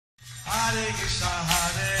Krishna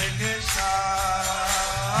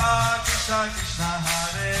Krishna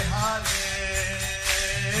Hare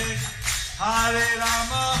Hare Hare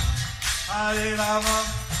Rama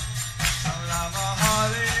Rama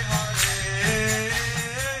Hare Hare.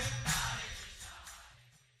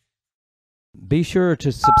 Be sure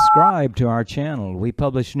to subscribe to our channel. We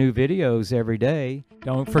publish new videos every day.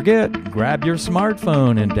 Don't forget, grab your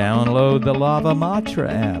smartphone and download the Lava Matra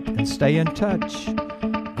app and stay in touch.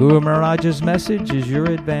 Guru Maharaj's message is your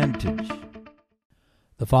advantage.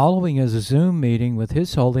 The following is a Zoom meeting with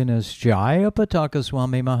His Holiness Jayapataka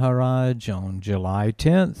Swami Maharaj on July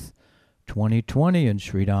 10th, 2020 in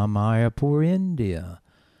Sridham, Mayapur, India.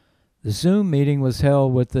 The Zoom meeting was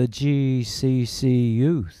held with the GCC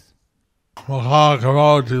youth.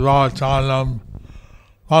 Karoti Vachalam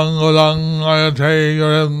Pangulang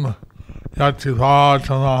Ayategarim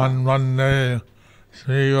Yativachanahan Vande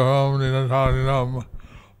Sri Gurum Dinatarinam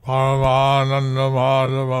Paramananda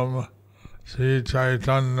Madhavam Sri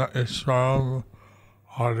Chaitanya Iswaram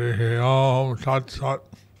Harihi Om Tat Sat.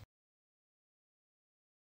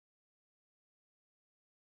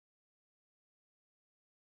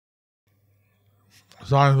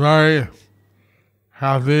 So I'm very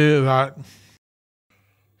happy that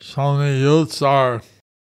so many youths are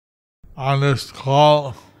on this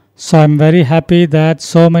call. So I'm very happy that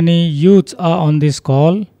so many youths are on this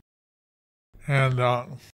call. And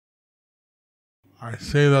I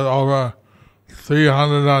see that over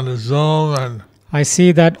 300 on the Zoom, and I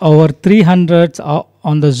see that over 300 are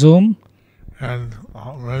on the Zoom, and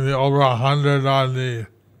maybe over 100 on the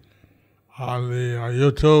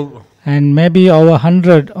YouTube. And maybe over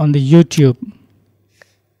 100 on the YouTube.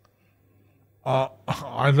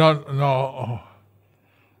 I don't know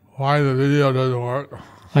why the video doesn't work.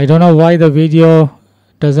 I don't know why the video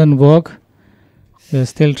doesn't work. We're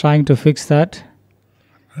still trying to fix that.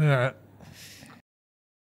 Yeah.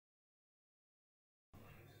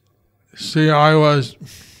 See, I was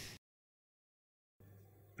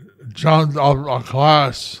jumped up a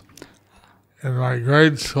class in my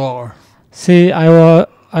grade school. See, I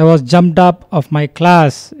was jumped up of my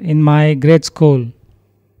class in my grade school.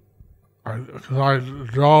 Because I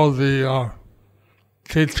drove the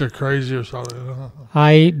teacher crazy or something.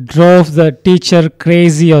 I drove the teacher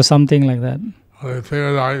crazy or something like that. They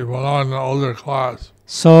figured I belonged in an older class.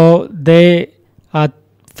 So they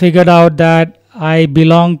figured out that I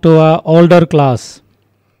belong to an older class.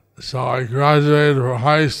 So I graduated from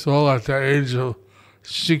high school at the age of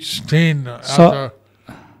 16 after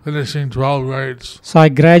finishing 12 grades. So I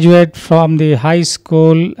graduated from the high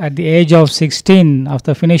school at the age of 16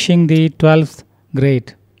 after finishing the 12th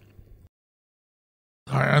grade.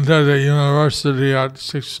 I entered the university at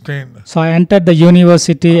 16. So I entered the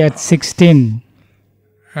university at 16.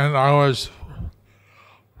 And I was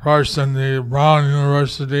first in the Brown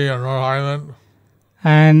University in Rhode Island.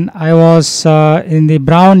 And I was in the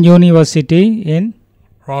Brown University in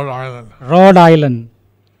Rhode Island.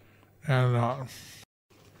 And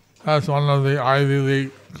that's one of the Ivy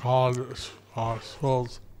League colleges,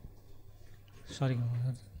 schools. Sorry.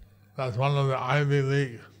 That's one of the Ivy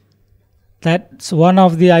League. That's one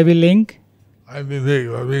of the Ivy League? Ivy League,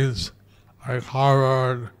 that means like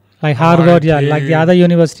Harvard. Like Harvard, MIT, yeah, like the other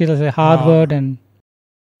universities like Harvard and...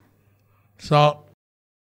 So,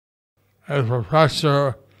 a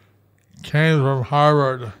professor came from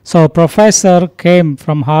Harvard. So, a professor came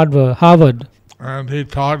from Harvard. And he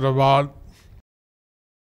talked about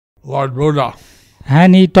Lord Buddha.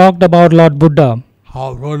 And he talked about Lord Buddha.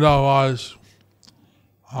 How Buddha was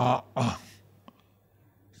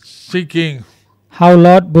seeking. How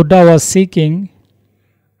Lord Buddha was seeking.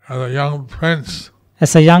 As a young prince.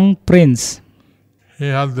 As a young prince. He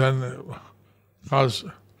had been, because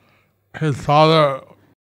his father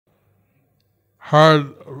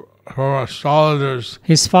heard from astrologers.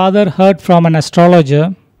 His father heard from an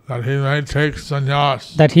astrologer. That he may take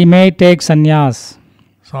sannyas.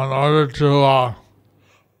 So in order to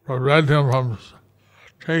prevent him from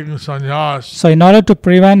taking sannyas. So in order to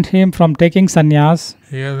prevent him from taking sannyas.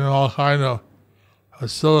 He gave him all kind of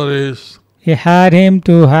facilities. He had him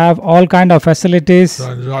to have all kind of facilities.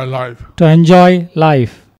 To enjoy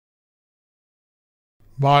life.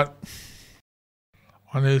 But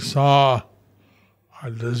when he saw a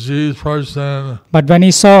diseased person. But when he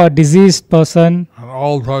saw a diseased person. An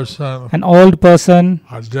old person.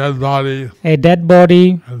 A dead body. And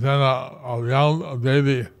then a young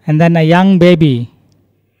baby. Then a young baby.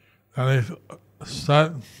 Then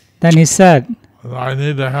he said. I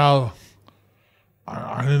need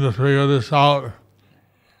to figure this out.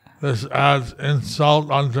 This adds insult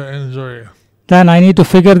unto injury. Then I need to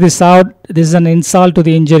figure this out. This is an insult to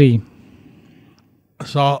the injury.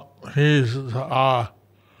 So he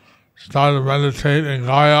started meditating in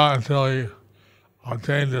Gaya until he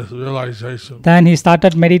attained this realization. Then he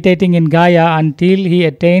started meditating in Gaya until he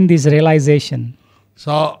attained this realization.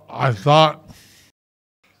 So I thought,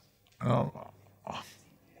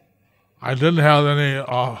 I didn't have any,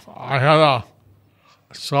 I had a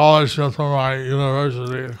scholarship from my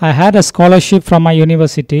university, I had a scholarship from my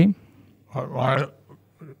university, but my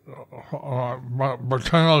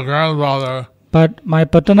paternal grandfather, but my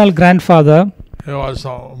paternal grandfather, he was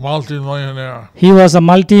a multi-millionaire. he was a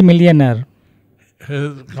multi-millionaire.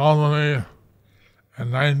 His company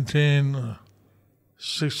in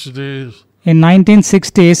 1960s, In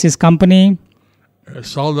 1960s, his company, he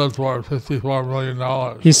sold it for $54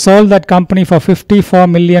 million. he sold that company for $54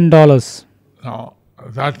 million. Now,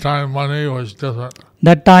 at that time, money was different.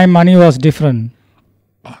 That time money was different.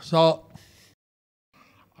 So,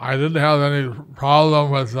 I didn't have any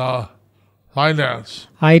problem with finance.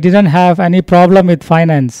 I didn't have any problem with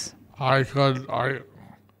finance. I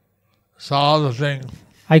saw the thing,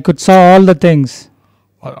 I could saw all the things,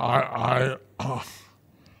 but I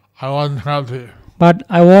wasn't happy. but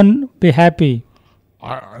I won't be happy.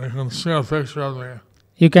 You can see a picture of me.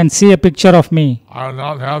 You can see a picture of me. I'm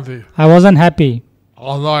not happy. I wasn't happy.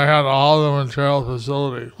 Although I had all the material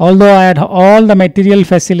facilities, Although I had all the material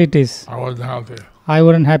facilities, I wasn't happy. I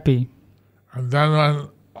wasn't happy. And then when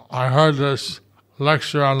I heard this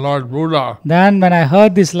lecture on Lord Buddha, Then when I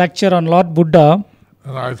heard this lecture on Lord Buddha,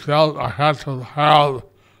 and I felt I had to have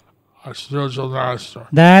a spiritual master.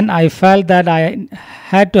 then I felt that I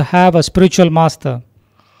had to have a spiritual master.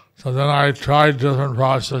 So then I tried different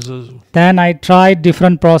processes. Then I tried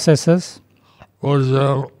different processes.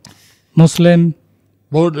 Buddhism.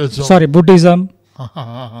 Buddhism.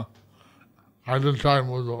 I didn't try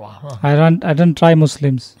Muslim. I didn't try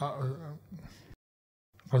Muslims.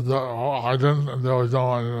 There was no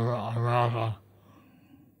one in America.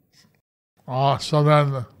 So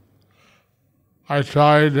then I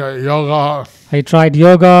tried yoga. I tried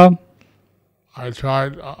yoga. I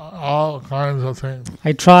tried all kinds of things.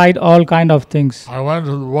 I tried all kind of things. I went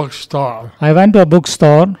to the bookstore I went to a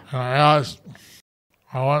bookstore. and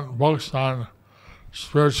I want books on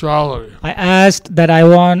spirituality. I asked that I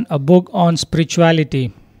want a book on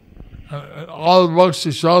spirituality. And all the books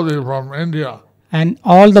he showed me from India. And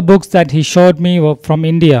all the books that he showed me were from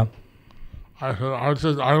India. I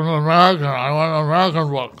said, I'm an American. I want an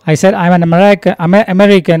American book. I said, I'm an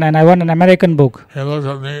American and I want an American book. He looked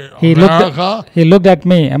at me. He looked at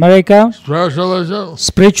me. America? Spiritualism?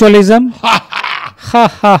 Spiritualism? Ha ha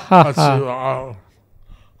ha Let's ha. see.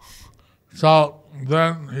 So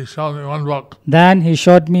then he showed me one book. Then he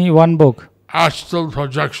showed me one book. Astral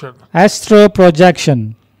projection. Astro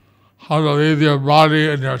projection. How to leave your body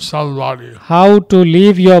in your subtle body. How to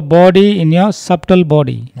leave your body in your subtle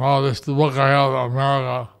body. Well, this is the book I have in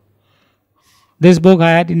America. This book I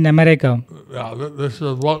had in America. Yeah, this is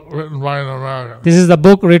a book written by an American. This is the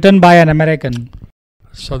book written by an American.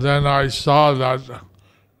 So then I saw that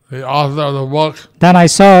the author of the book, Then I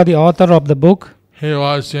saw the author of the book. he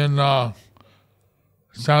was in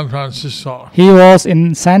San Francisco. He was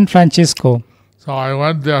in San Francisco. So I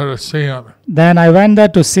went there to see him. Then I went there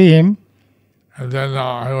to see him. And then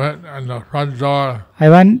I went in the front door. I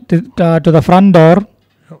went to the front door.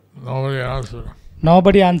 Nobody answered.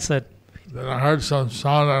 Nobody answered. Then I heard some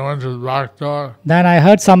sound. I went to the back door. Then I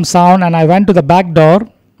heard some sound and I went to the back door.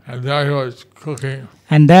 And there he was cooking.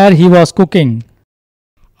 And there he was cooking.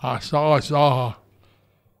 I saw,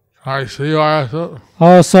 can I see you? I said.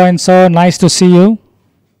 Oh, so and so, nice to see you.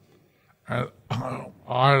 And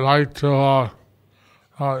I like to,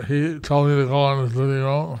 he told me to go in his living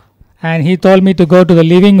room. And he told me to go to the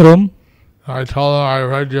living room. I told him I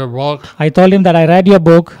read your book I told him that I read your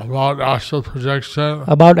book about astral projection.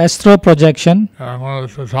 about astro projection. And I wanted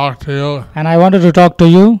to talk to you. And I wanted to talk to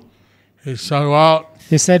you. He said, well,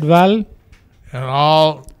 He said, well, in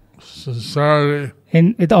all sincerity,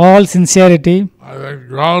 with all sincerity, I've been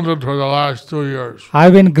grounded for the last 2 years.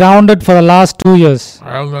 I've been grounded for the last 2 years.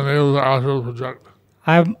 I haven't been able to astral project.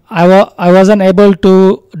 I wasn't able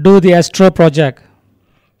to do the astro project.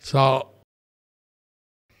 So,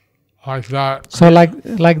 like that. So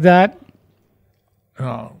like that, You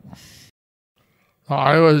know, so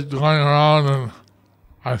I was going around and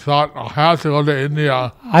I thought I have to go to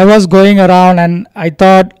India I was going around and I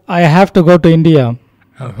thought I have to go to India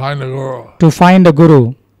and find a guru. to find a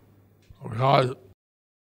guru. Because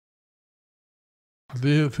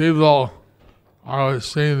these people, I was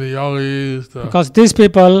seeing the yogis, Because these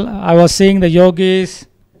people, I was seeing the yogis,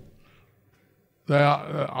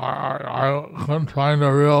 I couldn't find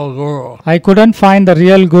a real guru. I couldn't find the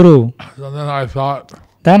real guru. So then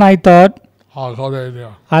I thought, I'll go to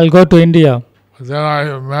India. I'll go to India. But then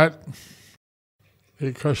I met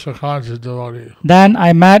the Krishna conscious devotee. Then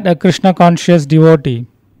I met a Krishna conscious devotee.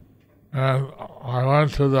 And I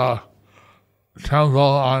went to the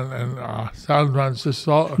temple in San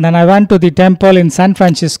Francisco Then I went to the temple in San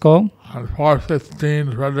Francisco on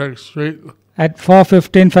 415 Frederick Street. at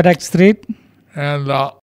 415 FedEx Street. And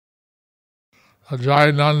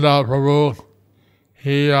Jayananda Prabhu,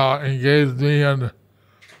 he engaged me in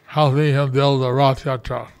helping him build the Rath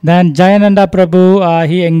Yatra. Then Jayananda Prabhu,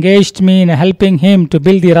 he engaged me in helping him to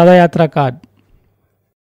build the Radha Yatra cart.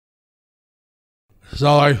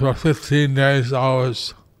 So like for 15 days I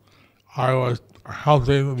was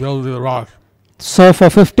helping build the Rath. So for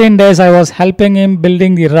 15 days I was helping him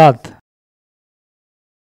building the Rath.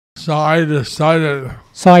 So I decided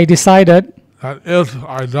that if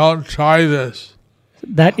I don't try this,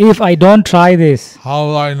 if I don't try this, how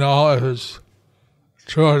will I know if it's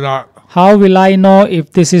true or not? how will I know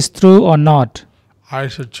if this is true or not? I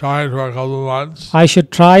should try it for a couple of months. I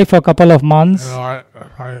should try for a couple of months. And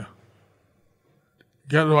if I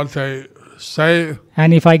get what they say,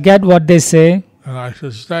 And if I get what they say, then I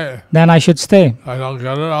should stay. then I should stay. If I don't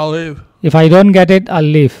get it, I'll leave. If I don't get it, I'll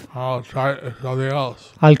leave. I'll try something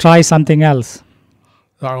else. I'll try something else.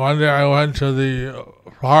 So one day I went to the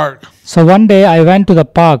park, So one day I went to the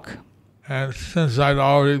park. and since I'd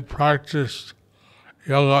already practiced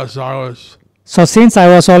yoga, So since I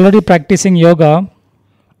was already practicing yoga,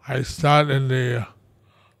 I sat in the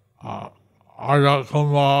Ardha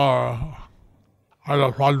Kumbha or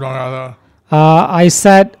Ardha Padma rather, I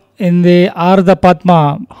sat in the Ardha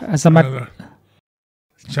Padma as a and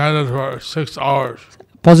chanted for 6 hours.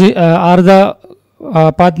 Ardha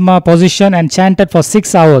Padma position and chanted for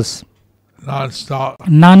 6 hours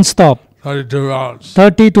non-stop, 32 rounds.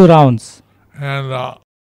 32 rounds. And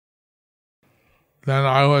then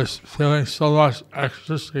I was feeling so much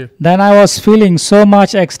ecstasy. Then I was feeling so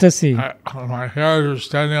much ecstasy. My hairs were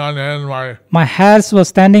standing on end, My hairs were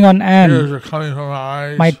standing on tears end. were coming from my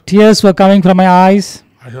eyes. My tears were coming from my eyes.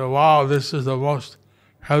 I said, wow, this is the most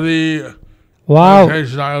heavy Wow.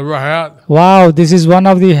 meditation I ever had. Wow, this is one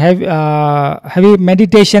of the heavy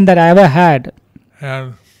meditation that I ever had.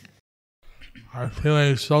 And I'm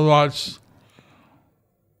feeling so much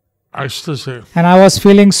ecstasy. And I was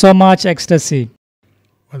feeling so much ecstasy.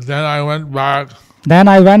 But then I went back, Then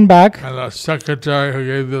I went back and the secretary who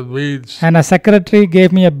gave the beads, and a secretary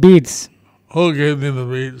gave me a beads. who gave me the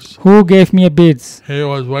beads, Who gave me a beads? he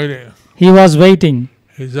was waiting. He was waiting.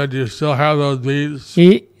 He said, do you still have those beads?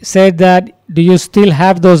 He said that, do you still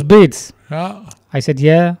have those beads? Yeah. I said,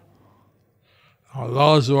 yeah.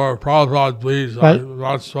 Those were Prabhupada's beads. Well- I'm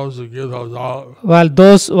not supposed to give those out. Well,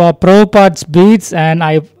 those were Prabhupada's beads and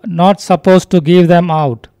I'm not supposed to give them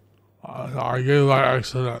out. I gave by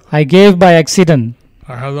accident. I gave by accident.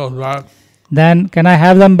 I have those back. Then can I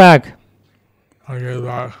have them back? I gave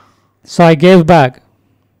back. So I gave back.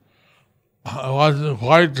 It wasn't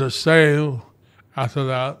quite the same after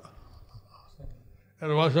that. It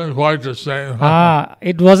wasn't quite the same.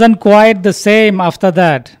 It wasn't quite the same after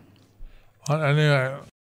that. But anyway,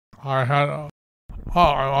 I had I'm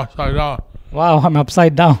upside down. Wow, I'm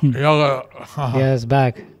upside down. Yoga. Yes,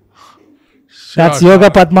 back. That's Yoga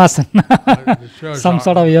Padmasana. Some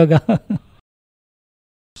sort of yoga.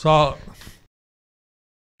 So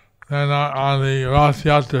then on the Rath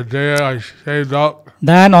Yatra day, I shaved up.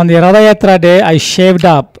 Then on the Radha Yatra day, I shaved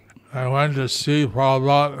up. I went to see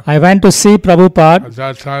Prabhupada. I went to see Prabhupada. At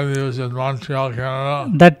that time, he was in Montreal, Canada.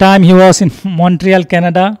 That time he was in Montreal,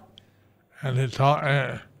 Canada. And he saw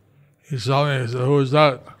me, he said, who is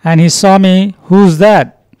that? And he saw me, who's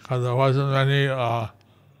that? Because there wasn't many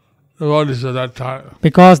devotees at that time.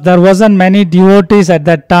 Because there wasn't many devotees at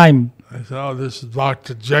that time. I said, oh, this is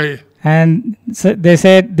Dr. J. And they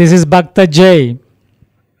said, this is Bhakta J.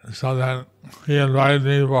 And so then he invited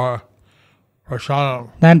me for prasadam.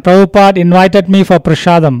 Then Prabhupada invited me for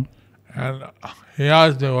prasadam. And he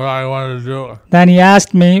asked me what I wanted to do. Then he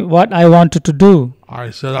asked me what I wanted to do. I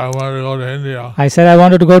said I wanted to go to India. I said I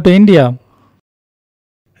wanted to go to India.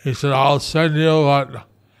 He said, I'll send you, but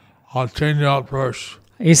I'll train you up first.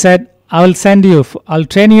 He said, I'll train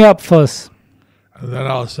you up first. And then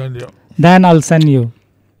I'll send you. Then I'll send you.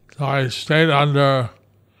 So I stayed under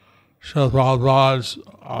Srila Prabhupada's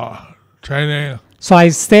training So I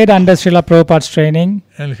stayed under Srila Prabhupada's training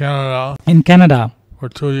in Canada for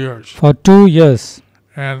 2 years. for 2 years.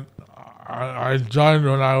 And I joined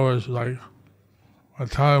when I was By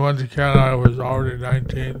the time I went to Canada, I was already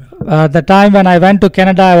 19. The time when I went to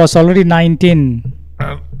Canada, I was already 19.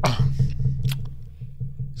 And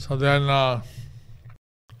so then, I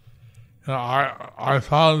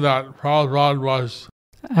found that Prabhupada was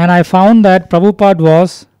And I found that Prabhupada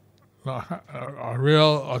was a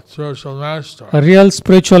real spiritual master. a real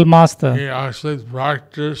spiritual master. He actually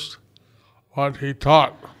practiced what he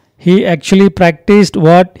taught. He actually practiced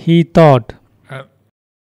what he taught. And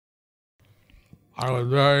I was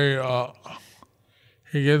very,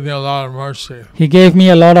 he gave me a lot of mercy. He gave me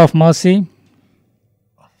a lot of mercy.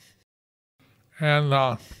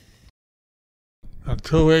 And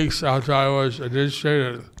 2 weeks after I was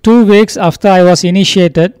initiated, 2 weeks after I was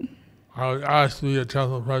initiated, I was asked to be a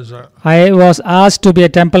temple president I was asked to be a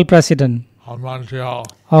temple president of Montreal.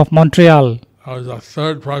 of Montreal. I was the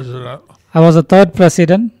third president. I was the third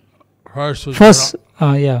president. First was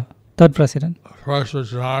Third president. First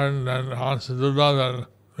was Janardan, then Hansaduta, then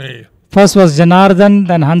me. First was Janardan,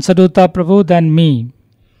 then Hansaduta Prabhu, then me.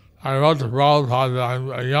 I wrote to Prabhupada that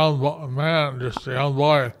I'm a young man, just a young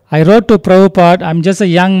boy. I wrote to Prabhupada, I'm just a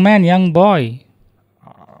young man, young boy.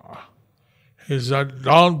 He said,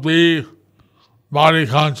 don't be body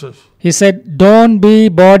conscious. He said, don't be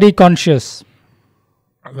body conscious.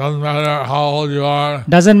 It doesn't matter how old you are.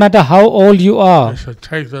 Doesn't matter how old you are. You should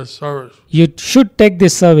take this service. You should take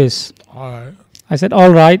this service. All right. I said,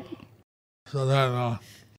 all right. So then,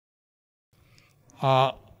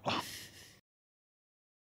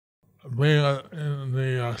 being in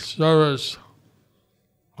the service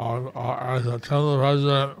as a temple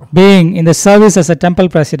president, Being in the service as a temple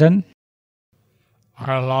president, I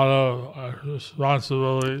had a lot of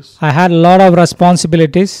responsibilities. I had a lot of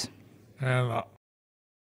responsibilities. And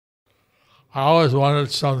I always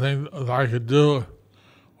wanted something that I could do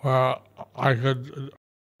where I could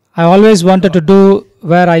I always wanted to do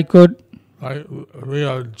where I could be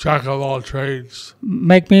a jack of all trades,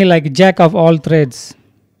 make me like jack of all trades,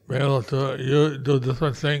 be able to do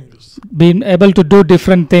different things. being able to do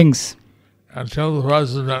different things. And temple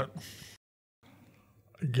president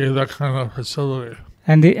gave that kind of facility.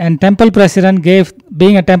 And temple president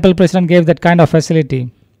being a temple president gave that kind of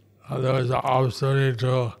facility. There was an opportunity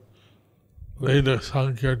to lead the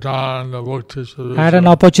Sankirtan, the book distribution. I had an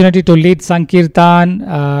opportunity to lead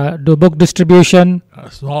Sankirtan, do book distribution.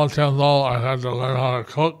 A small temple, I had to learn how to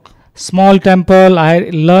cook, Small temple,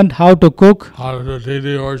 I learned how to cook, how to do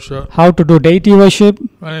deity worship, how to do deity worship,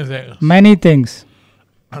 many things. many things.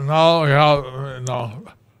 And now we have,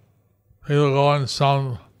 people go in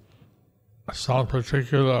some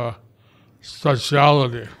particular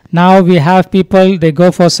speciality. Now we have people, they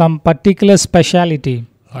go for some particular speciality.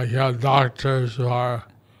 Like you have doctors who are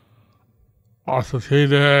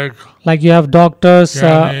orthopedic, Like you have doctors,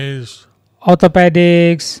 gynaes,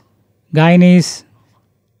 orthopedics, gynaes,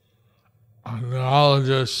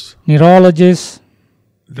 neurologists, neurologists,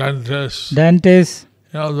 dentists, dentists,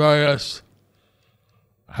 various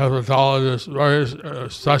hepatologists, various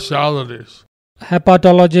specialities.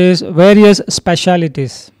 hepatologists, various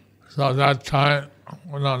specialities. So at that time,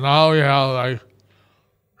 now we have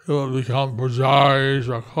people become pujaris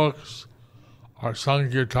or cooks or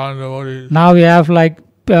Sankirtan devotees. Now we have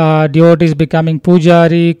devotees becoming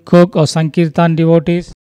pujari, cook or Sankirtan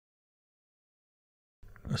devotees.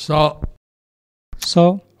 So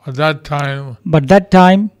But that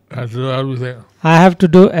time, I I had to do everything. I have to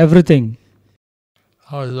do everything.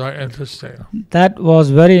 That was very interesting. That was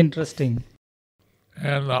very interesting.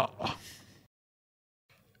 And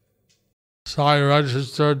so I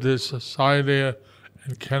registered the society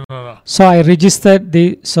in Canada. So I registered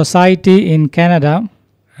the society in Canada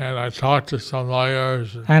And I talked to some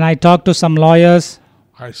lawyers. and I talked to some lawyers.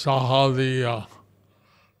 I saw how the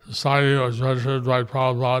society was registered by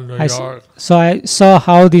Prabhupada in New York. So I saw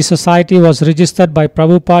how the society was registered by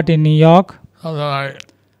Prabhupada in New York. So then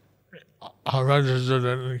I registered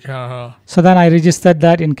it in Canada. So then I registered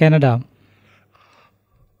that in Canada.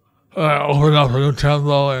 I opened up a new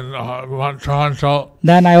temple in Toronto.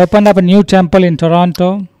 Then I opened up a new temple in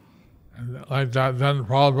Toronto. And like that, then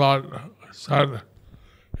Prabhupada said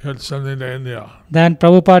he'd send me to India. Then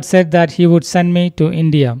Prabhupada said that he would send me to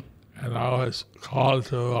India. And I was called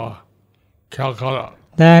to Calcutta.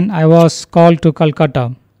 Then I was called to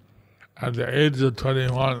Calcutta. At the age of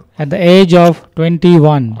 21, At the age of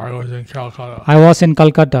 21, I was in Calcutta. I was in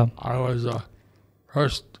Calcutta. I was the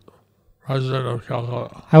first president of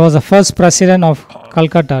Calcutta. I was the first president of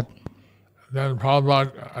Calcutta. Then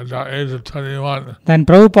Prabhupada, at the age of 21, Then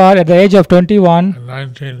Prabhupada, at the age of 21, in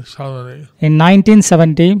 1970, in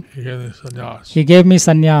 1970, he gave me sannyas. he gave me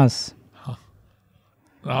sannyas.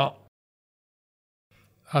 Now,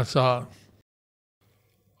 that's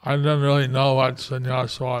I didn't really know what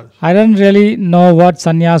sannyas was. I didn't really know what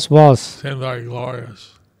sannyas was. Seemed very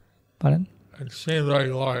glorious. Pardon? It seemed very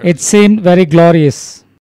glorious. It seemed very glorious.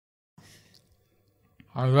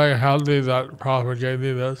 I'm very happy that Prabhupada gave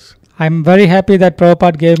me this, I'm very happy that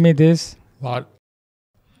Prabhupada gave me this. but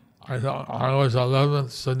I thought I was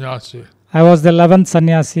 11th sannyasi, I was the 11th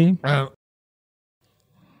sannyasi. and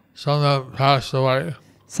some have passed away.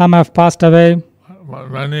 Some have passed away. But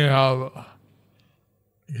many have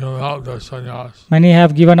given up their sannyas Many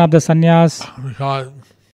have given up the sannyas. because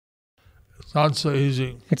it's not so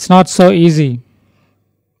easy. It's not so easy.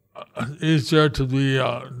 It's easier to be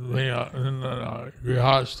in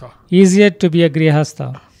grihastha. Easier to be a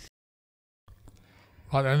grihastha.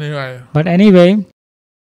 But anyway, But anyway,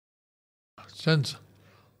 since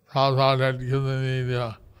Prabhupada had given me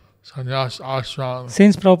the sannyas ashram,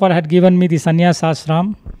 since Prabhupada had given me the sannyas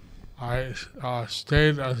ashram, I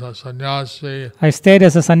stayed as a sannyasi I stayed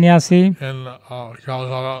as a sannyasi in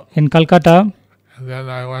Calcutta, in Calcutta. and then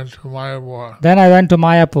I went to Mayapur Then I went to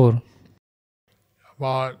Mayapur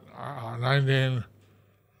about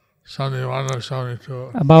 1971 or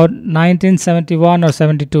 72. about 1971 or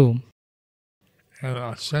 72.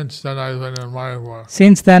 And since then I've been in Mayapur.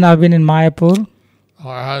 Since then I've been in Mayapur.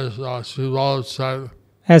 As Srivalabh said,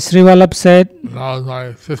 As Sri Vallabh said, now is my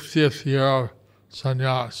 50th year of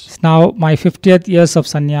sannyas. it's now my 50th years of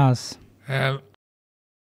sannyas. And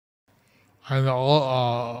I'm the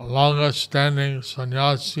longest standing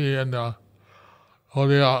sannyasi in the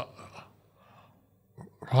Gaudiya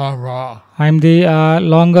Parampara. I'm the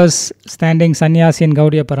longest standing sannyasi in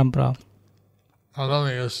Gaudiya Parampara. Not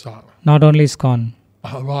only is that, Not only ISKCON.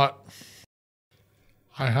 but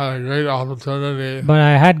I had a great opportunity But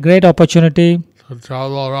I had great opportunity to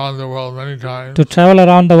travel around the world many times. to travel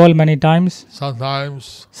around the world many times.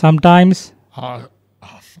 Sometimes Sometimes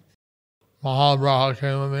Mahavaraha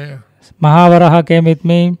came with me, Mahavaraha came with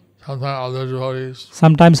me. sometimes other devotees.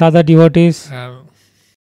 Sometimes other devotees. And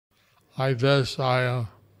like this, I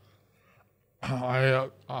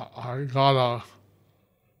got a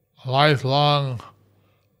lifelong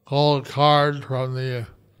gold card from the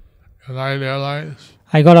United Airlines,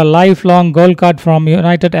 I got a lifelong gold card from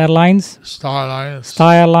United Airlines, Star Alliance.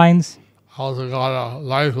 Star Airlines, I also got a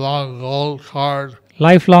lifelong gold card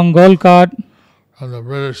lifelong gold card from the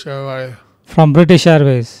British Airways from British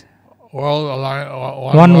Airways, World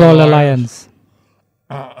Alliance. One World Alliance.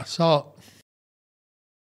 So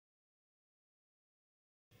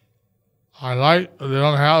I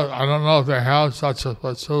don't know if they have such a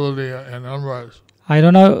facility in Emirates. I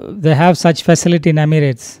don't know if they have such facility in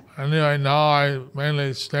Emirates. Anyway, now I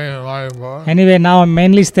mainly stay in Mayapur, Anyway, now I'm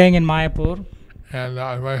mainly staying in Mayapur, and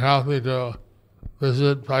I'm very happy to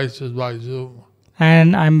visit places by Zoom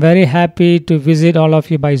and I'm very happy to visit all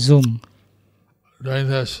of you by Zoom during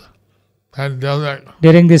this pandemic.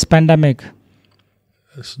 during this pandemic.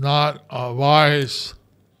 It's not wise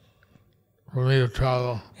for me to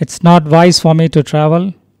travel. It's not wise for me to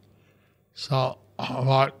travel. So,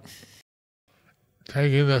 but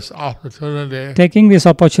taking this opportunity, Taking this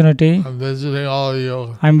opportunity, I'm visiting all of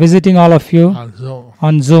you I'm visiting all of you on Zoom.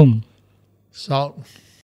 on Zoom. So,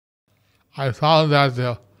 I found that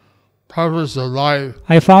the purpose of life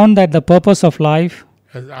I found that the purpose of life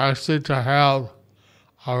is actually to have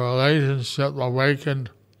a relationship awakened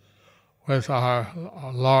with our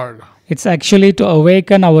Lord. it's actually to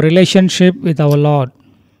awaken our relationship with our Lord.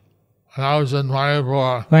 When I was in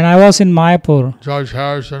Mayapur, When I was in Mayapur, George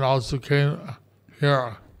Harrison also came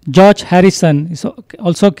here, George Harrison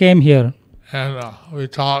also came here and we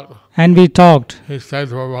talked. and we talked. He stayed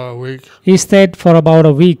for about a week, He stayed for about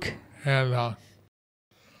a week. and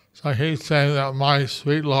so he's saying that my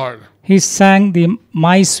sweet Lord He sang the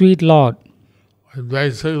My Sweet Lord. is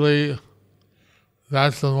basically,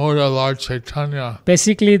 that's the mood of Lord Chaitanya,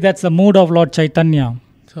 Basically, that's the mood of Lord Chaitanya,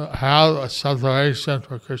 to have a separation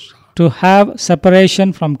for Krishna. to have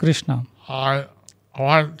separation from Krishna. I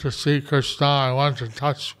want to see Krishna, I want to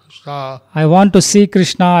touch Krishna, I want to see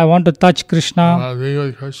Krishna, I want to touch I Krishna, want to be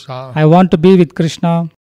with Krishna. I want to be with Krishna.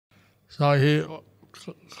 So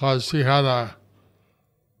because he had a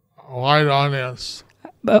wide audience,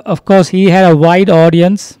 Of course, he had a wide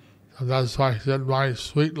audience. so that's why he said, my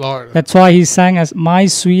sweet Lord. That's why he sang as My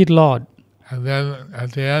Sweet Lord. And then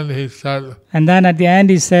at the end he said, And then at the end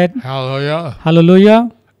he said, Hallelujah, Hallelujah,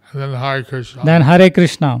 and then Hare Krishna. then Hare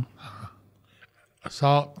Krishna.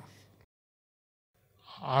 So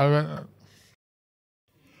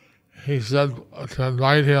he said to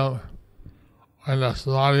invite him when the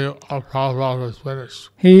Samadhi of Prabhupada was finished.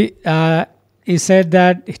 He said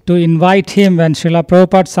that to invite him when Srila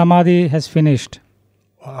Prabhupada's Samadhi has finished.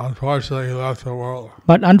 Unfortunately, he left the world,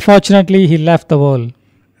 But unfortunately, he left the world,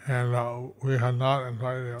 and we had not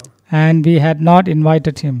invited him. and we had not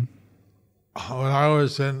invited him. When I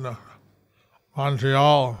was in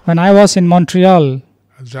Montreal, When I was in Montreal,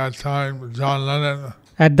 at that time, John Lennon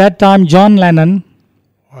at that time, John Lennon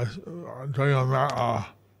was doing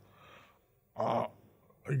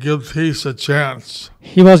Give Peace a Chance.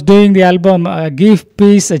 he was doing the album Give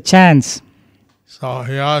Peace a Chance. So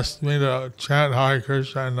he asked me to chant Hare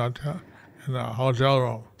Krishna in the hotel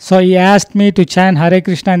room. So he asked me to chant Hare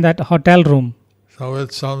Krishna in that hotel room. So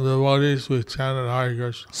with some devotees, we chanted Hare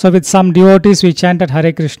Krishna. So with some devotees, we chanted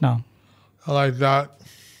Hare Krishna. Like that,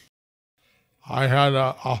 I had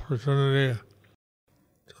an opportunity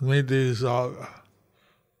to meet these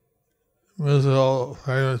musical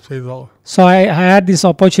famous people. So I had this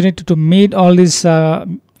opportunity to meet all these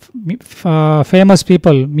famous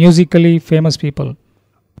people, musically famous people.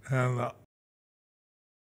 And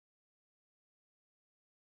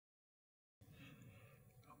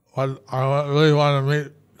but I really want to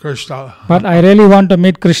meet Krishna. But I really want to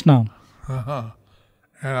meet Krishna.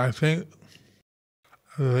 And I think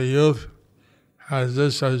the youth has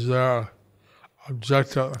this as their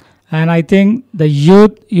objective. And I think the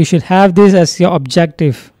youth, you should have this as your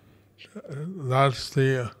objective. That's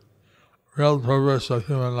the real purpose of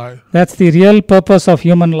human life. That's the real purpose of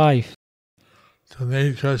human life. To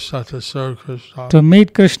meet Krishna, to serve Krishna. To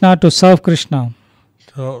meet Krishna, to serve Krishna.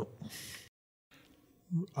 To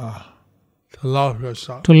love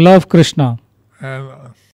Krishna. To love Krishna. And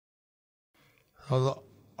so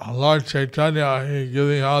Lord Chaitanya, He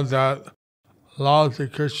giving out that love to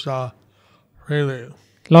Krishna freely.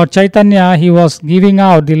 Lord Chaitanya, he was giving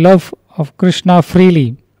out the love of Krishna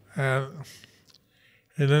freely. And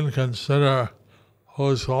He didn't consider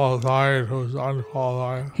who's qualified, who's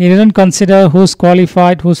unqualified. He didn't consider who's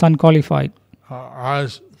qualified, who's unqualified.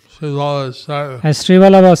 As Srila said, As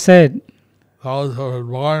Srivalabha said, those who were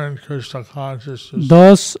born in Krishna consciousness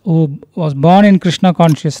those who was born in Krishna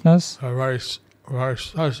consciousness, are very, very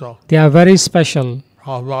special. they are very special.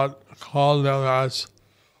 Prabhupada called them as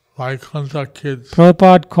Vaikuntha kids.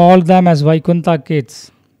 Prabhupada called them as Vaikuntha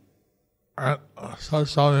kids. And so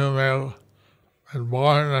some of you may have been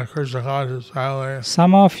born in a Krishna conscious family.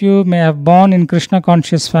 Some of you may have born in Krishna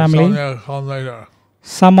conscious Some family. may have come later.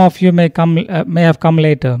 Some of you may have come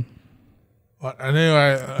later. But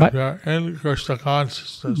anyway, But- if you're in Krishna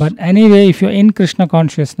consciousness, But anyway, if you're in Krishna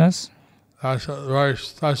consciousness, that's a very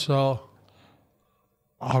special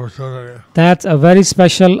opportunity. that's a very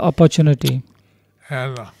special opportunity.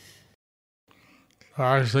 And to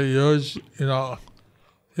actually use,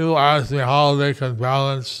 people ask me how they can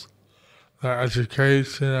balance their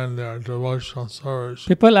education and their devotional service.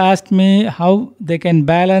 People ask me how they can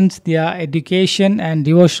balance their education and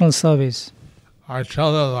devotional service. I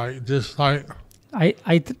tell them just like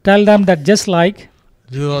I tell them that just like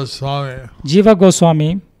Jiva Swami, Jiva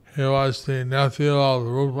Goswami, he was the nephew of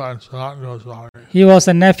Rupa and Sanatana Goswami. he was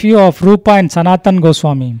a nephew of Rupa and Sanatan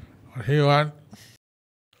Goswami. He went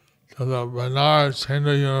to the Banaras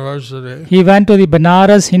Hindu University He went to the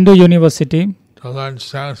Banaras Hindu University to learn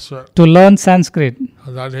Sanskrit to learn Sanskrit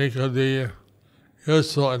so that he could be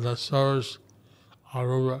useful in the service of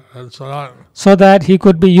Rupa and Sanatana. so that he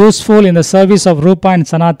could be useful in the service of Rupa and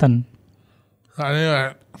Sanatan.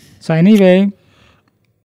 So So anyway,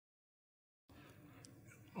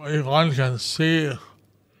 one can see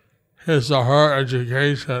his or her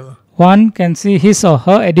education one can see his or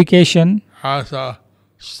her education as a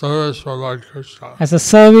service for Lord Krishna. as a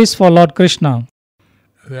service for Lord Krishna.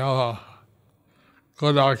 If you have a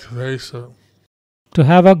good occupation, If you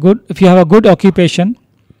have a good occupation,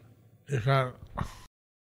 you can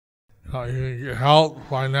help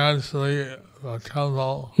financially the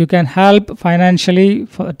temple, you can help financially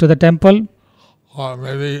to the temple, or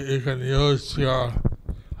maybe you can use your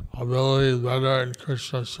abilities better in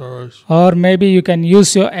Krishna service. or maybe you can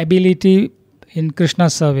use your ability in Krishna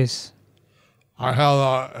service. I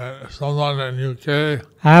have someone in UK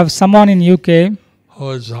I have someone in UK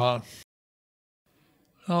who is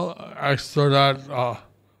expert at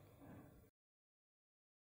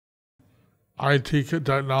IT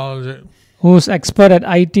technology. who's expert at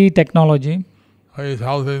IT technology. He's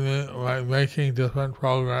helping me by making different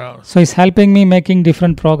programs So he's helping me making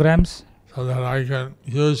different programs so that I can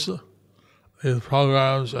use these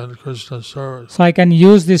programs in Krishna service. so I can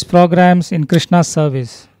use these programs in Krishna's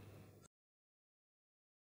service.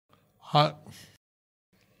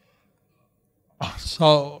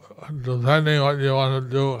 So, depending what you want to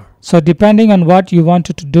do, So depending on what you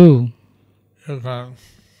wanted to do, you can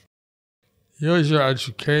use your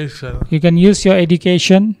education you can use your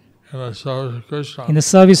education in the service of Krishna. in the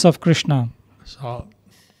service of Krishna. So,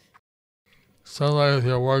 similarly, if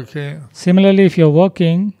you're working, Similarly, if you're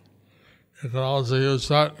working, you can also use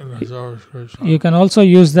that in the service of Krishna. you can also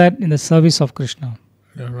use that in the service of Krishna.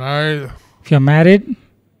 You're married, If you're married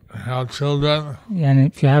have children, and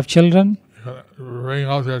if you have children, you can bring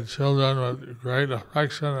up your children with great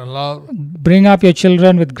affection and love, bring up your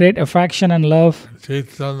children with great affection and love,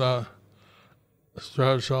 teach them the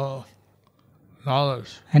spiritual knowledge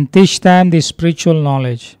and teach them the spiritual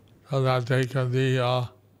knowledge, so that they can be, they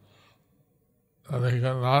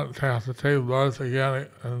can not have to take birth again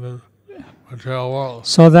in the material world.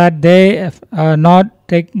 so that they not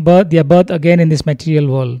take their birth again in this material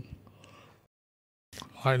world.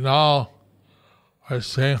 Right now, we're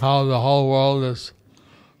seeing how the whole world is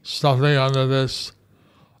suffering under this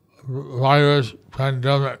virus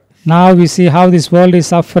pandemic. Now we see how this world is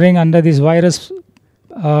suffering under this virus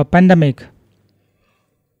pandemic.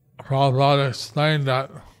 Prabhupada explained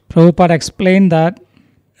that Prabhupada explained that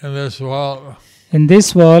in this world, in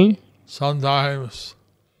this world, sometimes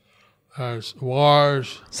there's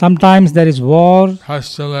wars, sometimes there is war,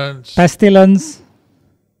 pestilence, pestilence,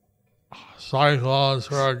 cyclones,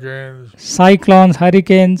 hurricanes, cyclones,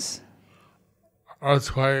 hurricanes,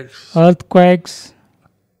 earthquakes, earthquakes,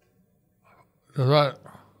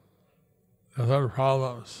 different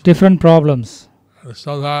problems. different problems. And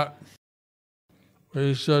so that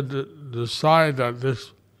we should decide that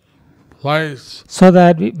this place So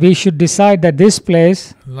that we should decide that this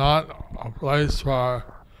place, is not a place for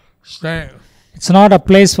staying. it's not a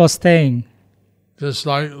place for staying. Just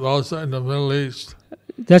like those in the Middle East.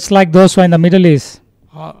 Just like those who are in the Middle East.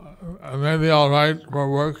 It may be all right for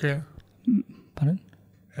working. Pardon?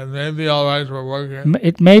 It may be all right for working,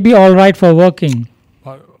 It may be all right for working,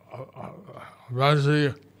 but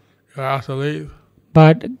eventually you have to leave.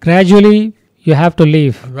 but gradually you have to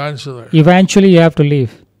leave. Eventually. Eventually you have to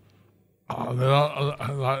leave.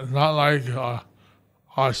 Not like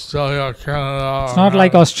Australia, Canada. It's not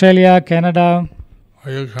like Australia, Canada,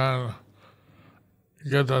 where you can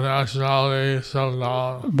get the nationality settled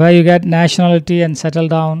down. where you get nationality and settle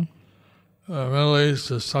down. The Middle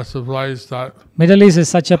East is such a place that Middle East is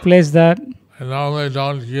such a place that they normally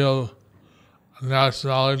don't give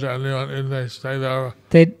nationality to anyone if they stay there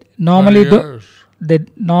they 20 normally years. they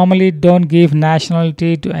normally don't give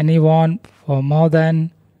nationality to anyone for more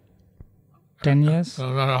than 10 years. No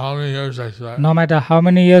matter how many years they stay. No matter how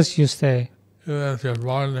many years you stay, Even if you're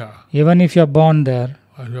born there. even if you're born there.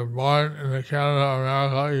 If you're born in Canada or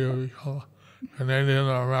America, you become Canadian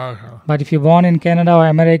or American. But if you're born in Canada or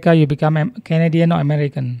America, you become Canadian or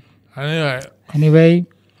American. Anyway,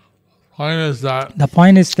 Point is that the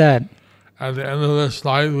point is that at the end of this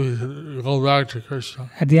life, we should go back to Krishna.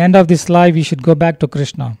 at the end of this life, we should go back to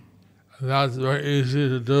Krishna. And that's very easy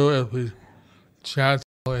to do if we chant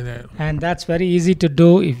the holy name. And that's very easy to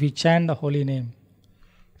do if we chant the holy name.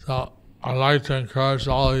 So I'd like to encourage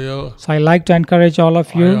all of you. So I like to encourage all of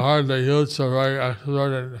I you. heard the youths are very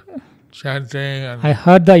expert in chanting I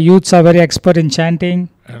heard the youths are very expert in chanting,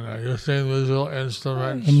 and using musical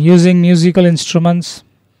instruments, in using musical instruments,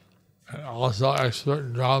 and also expert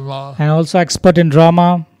in drama. and also expert in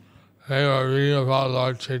drama. They were reading about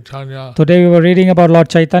Lord Chaitanya, Today we were reading about Lord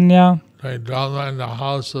Chaitanya doing drama in the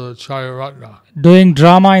house of the Charyaratna. doing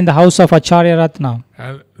drama in the house of Acharya Ratna.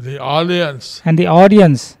 And the audience And the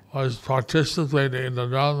audience, was participating in the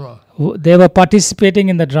drama. they were participating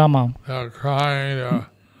in the drama. They were crying,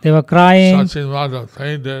 They were crying. Sachimata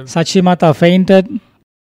fainted. Sachimata fainted.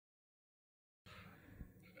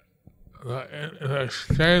 The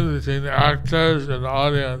exchange between the actors and the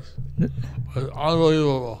audience was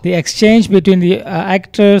unbelievable. The exchange between the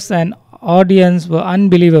actors and audience were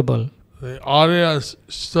unbelievable. The audience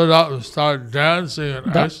stood up and started dancing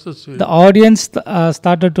in ecstasy. The audience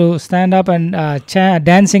started to stand up and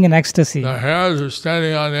dancing in ecstasy. Their hairs were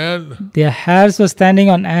standing on end. Their hairs were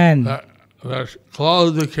standing on end. Their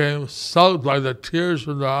clothes became soaked by the tears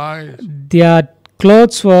from their eyes. Their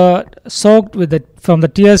clothes were soaked with from the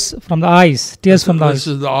tears from the eyes. Tears from the eyes. This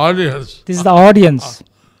is the audience. This is the audience.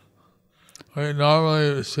 We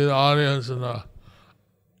normally see the audience in a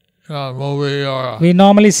movie or We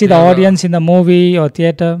normally see the audience in the movie or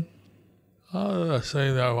theater. they're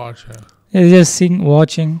sitting there watching. They're just sitting,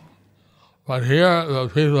 watching. But here,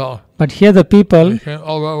 the people became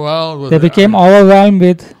overwhelmed with they became overwhelmed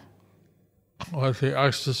with the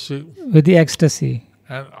ecstasy. With the ecstasy.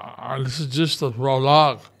 And this is just a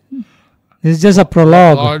prologue. This is just a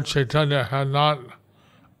prologue. Lord Chaitanya had not,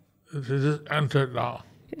 he just entered now.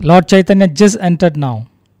 Lord Chaitanya just entered now.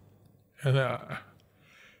 And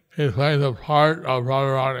he played the part of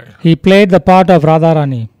Radharani. He played the part of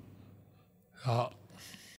Radharani.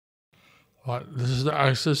 But this is the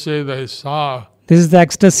ecstasy they saw This is the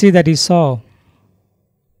ecstasy that he saw.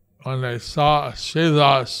 when they saw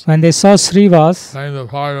Sridhas When they saw Srivas playing the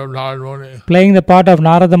part of Narad Muni. playing the part of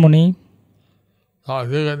Narada Muni, So if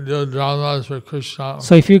you can do dramas for Krishna,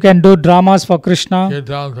 so if you can do dramas for Krishna,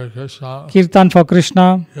 kirtan for Krishna, kirtan for Krishna,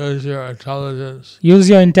 use your intelligence, use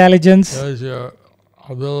your intelligence, use your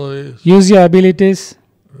abilities, use your abilities,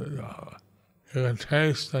 you can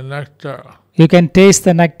taste the nectar. you can taste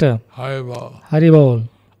the nectar. Haribol. Haribol.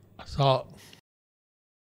 So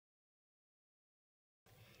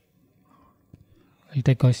We'll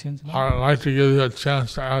take questions. I'd like to give you a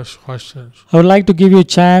chance to ask questions. I would like to give you a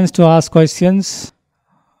chance to ask questions.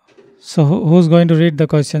 So who's going to read the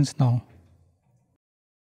questions now?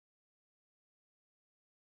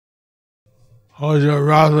 Who's your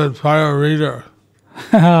rapid fire reader?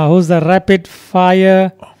 Who's the rapid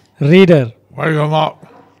fire reader? Wake them up.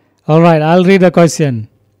 All right, I'll read the question.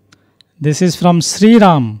 This is from Sri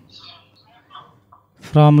Ram.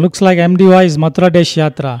 From looks like MDY's Mathura Desh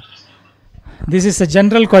Yatra. This is a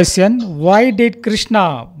general question. Why did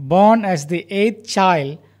Krishna born as the 8th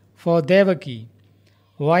child for Devaki?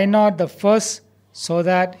 Why not the first so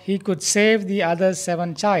that he could save the other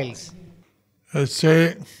 7 childs? Let's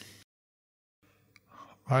see.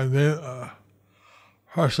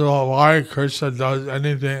 First of all, why Krishna does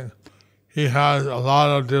anything, he has a lot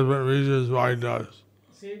of different reasons why he does.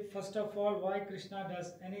 See, first of all, why Krishna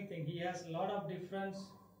does anything, he has a lot of different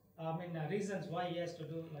reasons why he has to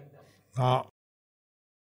do like that. Now,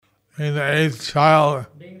 being the 8th child,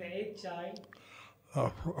 Being the 8th child,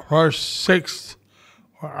 the first 6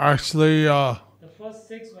 were actually the first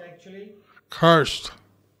 6 were actually cursed.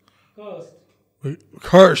 cursed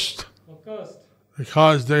Cursed or cursed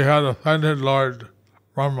because they had offended Lord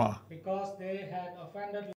Brahma. because they had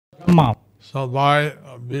offended Brahma. So by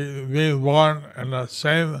being born in the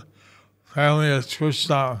same family as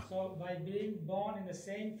Krishna, So by being born in the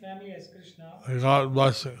same family as Krishna, they got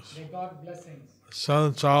blessings. they got blessings. The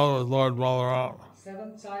 7th child was Lord Balaram,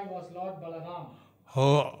 7th child was Lord Balaram, who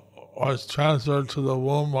was transferred to the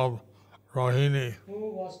womb of Rohini.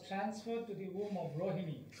 who was transferred to the womb of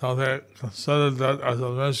Rohini. So they considered that as a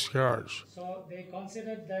miscarriage. So they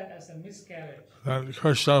considered that as a miscarriage. Then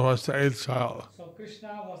Krishna was the 8th child. So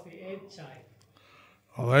Krishna was the 8th child.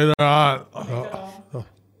 Later on, Later on,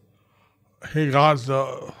 he got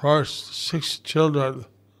the first 6 children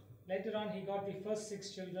later on he got the first 6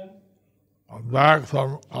 children back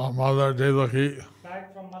from Mother Devaki,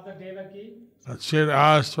 back from Mother Devaki. and she had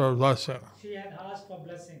asked for a blessing. She had asked for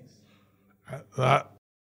blessings.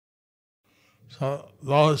 So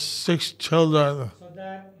those 6 children So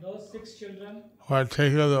that those 6 children, who had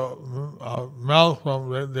taken the milk from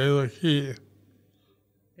Devaki,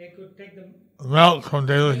 they could take the milk from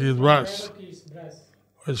Devaki's breast, Devaki's breast,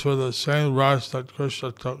 which were the same breast that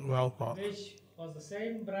Krishna took milk from. which was the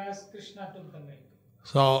same breast Krishna took the milk.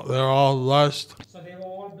 So they're all blessed, So they were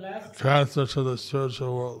all blessed, transferred to the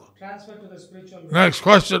spiritual world. transferred to the spiritual world. Next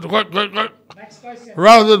question, quick. Next question.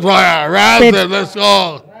 Rapid fire, let's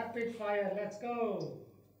go. Rapid fire, let's go.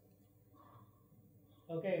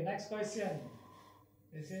 Okay, next question.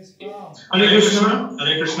 This is from Hare Krishna.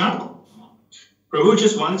 Hare Krishna. Prabhu,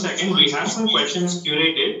 just 1 second. We have some questions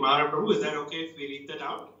curated. Mahaprabhu, is that okay if we read that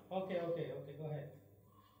out? Okay, go ahead.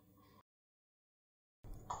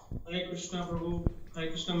 Hare Krishna, Prabhu. Hare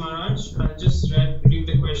Krishna Maharaj. I'll just read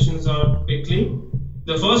the questions out quickly.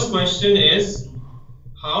 The first question is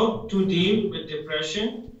how to deal with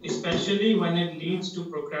depression, especially when it leads to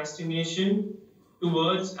procrastination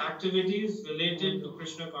towards activities related to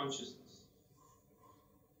Krishna consciousness.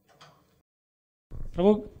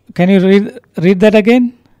 Prabhu, can you read that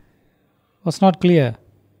again? Was not clear.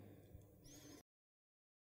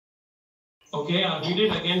 Okay, I'll read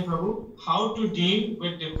it again, Prabhu. How to deal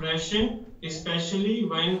with depression, especially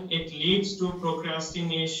when it leads to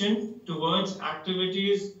procrastination towards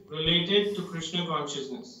activities related to Krishna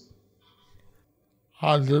consciousness.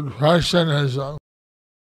 Depression is a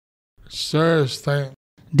serious thing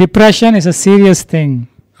Depression is a serious thing.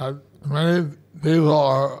 that many people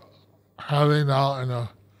are having now in the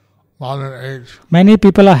modern age. Many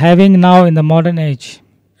people are having now in the modern age.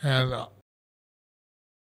 And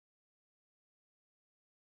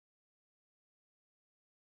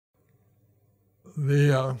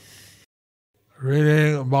the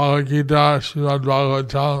reading Bhagavad Gita, Srimad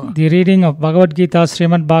Bhagavatam, The reading of Bhagavad Gita,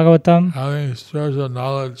 Srimad Bhagavatam, having spiritual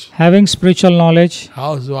knowledge having spiritual knowledge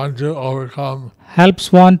helps one to overcome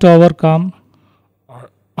helps one to overcome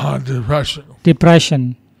depression.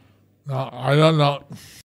 depression. Now, I don't know.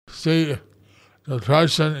 See,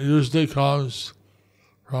 depression usually comes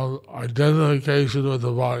from identification with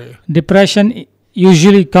the body. Depression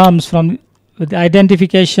usually comes from the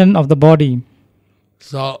identification of the body.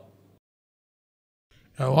 So,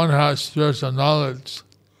 if one has spiritual knowledge,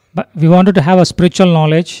 But we wanted to have a spiritual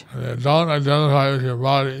knowledge, and you don't identify with your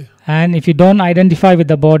body, and if you don't identify with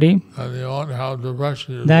the body, then you won't have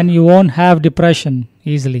depression. then you won't have depression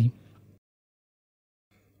easily.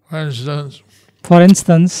 For instance, boy For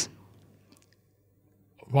instance,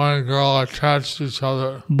 and girl are attached to each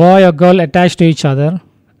other, boy or girl attached to each other,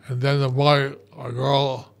 and then the boy or girl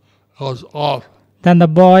goes off. then the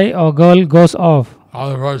boy or girl goes off. Now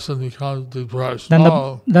the person becomes depressed. Then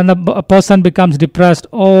So the person becomes depressed.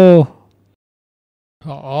 Oh,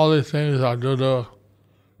 all these things are due to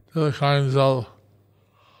the kinds of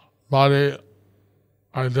body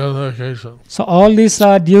identification. so all these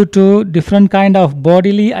are due to different kind of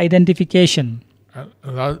bodily identification. And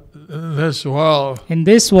that, in this world, In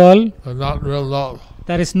this world, there's not real love.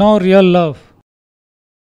 there is no real love.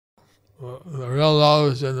 The real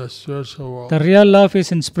love is in the spiritual world. The real love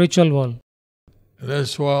is in spiritual world. In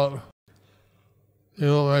this world,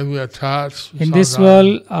 people may be attached. In this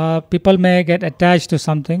sometimes, world, people may get attached to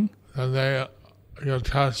something. and they get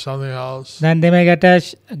attached to something else Then they may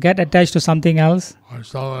get attached to something else or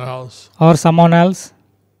someone else. or someone else.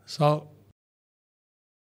 So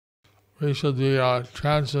we should be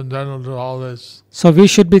transcendental to all this. So we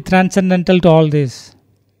should be transcendental to all this.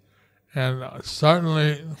 And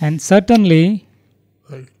certainly, And certainly,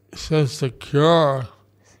 since the cure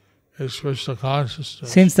is Krishna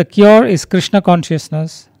consciousness, since the cure is Krishna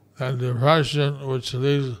consciousness, then depression, which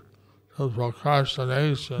leads to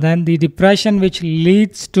procrastination, then the depression which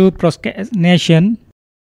leads to procrastination,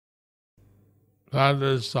 that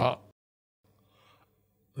is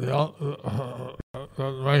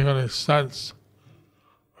doesn't make any sense,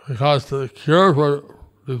 because the cure for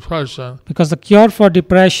depression because the cure for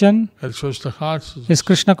depression is Krishna consciousness. is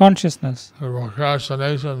Krishna consciousness. And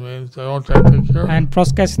procrastination means they won't take the cure. And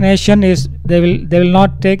procrastination is they will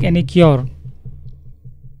not take any cure.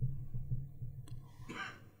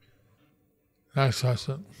 Next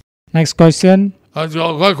question. Next question. Let's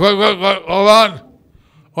go. Quick. Hold on.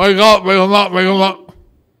 Wake up. Wake them up.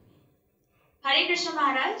 Hare Krishna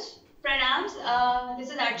Maharaj, pranams. This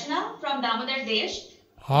is Archana from Damodar Desh.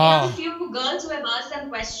 We Ah. have a few girls who have asked some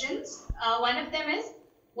questions. One of them is,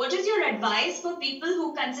 what is your advice for people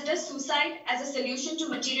who consider suicide as a solution to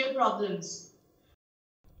material problems?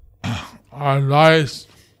 Our advice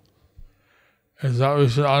is that we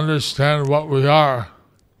should understand what we are.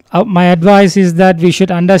 My advice is that we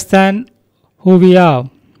should understand who we are.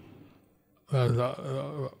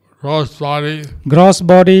 The gross body, Gross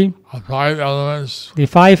body, the 5 elements, the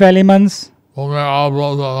 5 elements, Bhumi,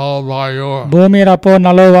 Abro, Nalo, Vayu, Bhumi, Rapo,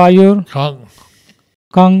 Nalo, Vayur, Kang,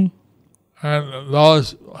 Kang, and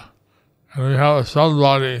those, and we have a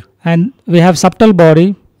sub-body, and we have subtle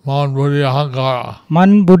body, Man, Buddhi, Ahankara.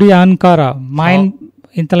 Man, Buddhi, Ahankara, mind,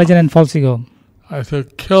 intelligent and false ego. If you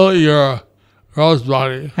kill your gross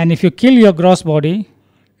body, And if you kill your gross body,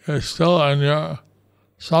 you're still in your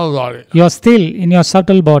sub-body. you are still in your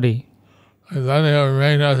subtle body. And then you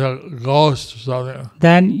remain as a ghost or something.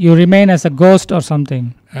 Then you remain as a ghost or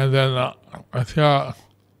something. And then if you're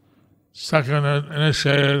second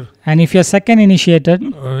initiated, And if you're second initiated,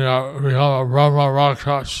 then you become a Brahma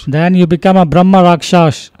Rakshas. then you become a Brahma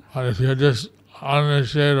Rakshas. And if you're just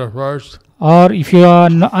uninitiated first, Or if you are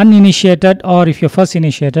uninitiated or if you're first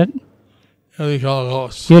initiated, you become a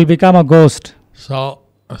ghost. you will become a ghost. So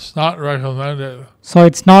it's not recommended. So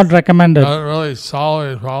it's not recommended. It doesn't really solve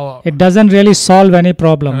any problem. It doesn't really solve any And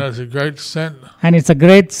problem. it's a great sin. And it's a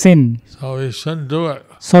great sin. So we shouldn't do it.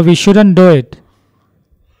 So we shouldn't do it.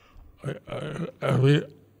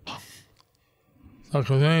 So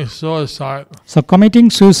committing suicide, So committing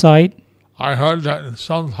suicide, I heard that in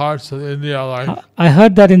some parts of India, like I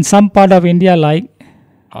heard that in some part of India, like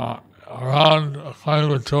around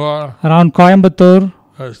Coimbatore, around Coimbatore,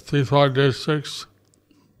 there's 3-4 districts.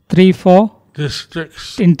 3-4,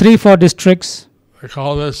 Districts. in 3-4 districts, They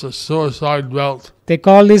call this a suicide belt. they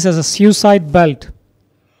call this as a suicide belt.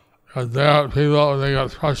 Because there are people, when they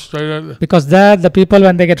get frustrated, Because there the people,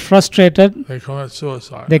 when they get frustrated, they commit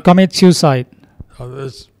suicide. they commit suicide. So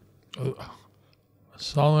this,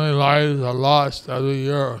 so many lives are lost every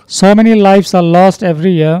year. So many lives are lost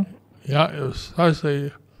every year, Yeah,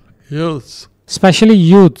 especially youths, especially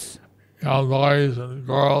youths, young boys and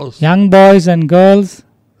girls. young boys and girls,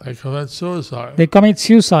 They commit suicide. they commit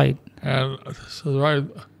suicide. And this is very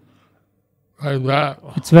bad.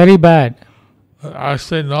 It's very bad. I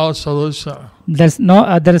say no solution.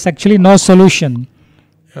 There is actually no solution.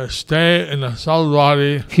 You stay in the subtle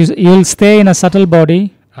body If you will stay in a subtle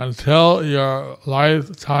body until your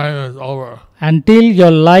lifetime is over. Until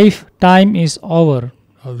your lifetime is over.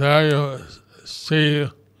 So there you see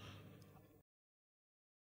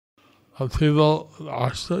the people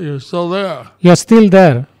are still, you're still there. You're still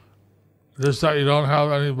there. Just that you don't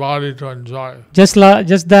have any body to enjoy. Just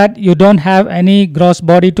that you don't have any gross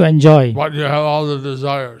body to enjoy. But you have all the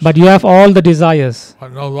desires. But you have all the desires.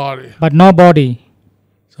 But no body. But no body.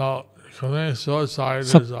 So committing suicide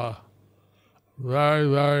So- is a very,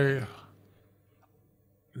 very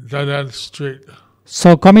dead-end street.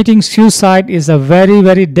 So committing suicide is a very,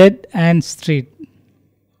 very dead end street.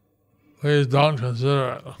 Please don't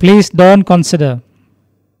consider it. Please don't consider.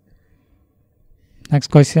 Next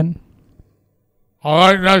question. All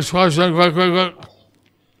right, next question. Quick.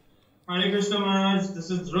 Hare Krishna Maharaj,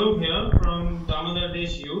 this is Dhruv here from Damodar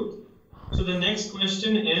Desh Youth. So the next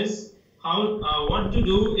question is, what to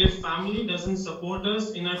do if family doesn't support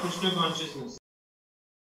us in our Krishna consciousness?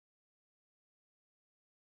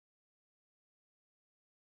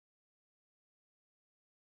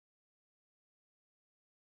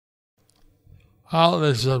 Well,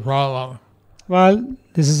 this is a problem. Well,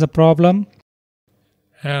 this is a problem.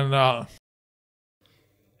 And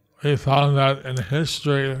we found that in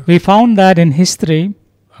history, We found that in history,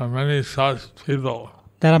 there are many such people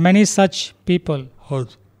there are many such people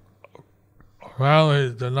whose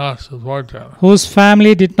families did not support them. whose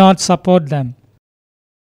family did not support them.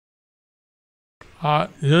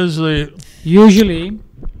 Usually, Usually,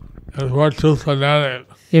 if we're too fanatic,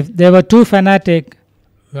 if they were too fanatic,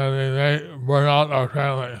 then we may burn out our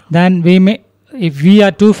family. then if we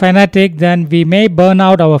are too fanatic, then we may burn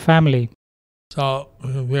out our family. So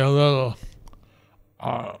we can be a little,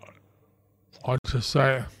 what to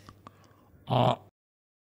say,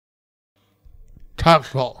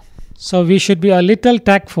 tactful. So we should be a little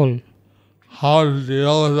tactful. How to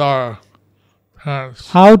deal with our parents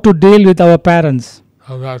How to deal with our parents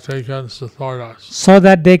so that they can support us. so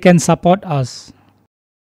that they can support us.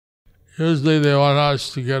 Usually they want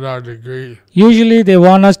us to get our degree. Usually they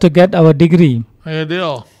want us to get our degree. Make a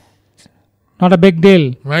deal. Not a big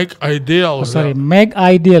deal. Make a deal. with them. Make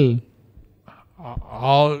ideal.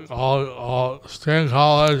 I'll stay in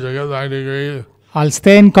college, I get my degree. I'll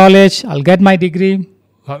stay in college, I'll get my degree.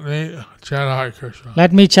 Let me chant Hare Krishna.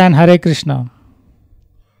 Let me chant Hare Krishna.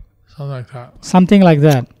 Something like that. Something like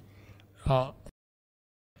that.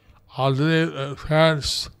 All the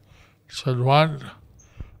parents should want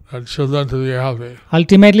their children to be happy.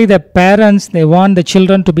 Ultimately, the parents, they want the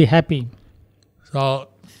children to be happy. So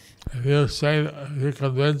if you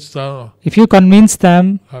convince them If you convince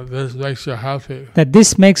them that this makes you happy, that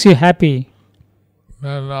this makes you happy,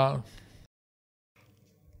 then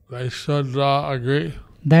they should agree.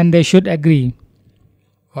 then they should agree.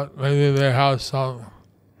 But maybe they have some.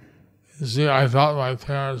 You see, I thought my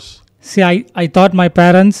parents See, I thought my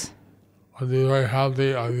parents would be very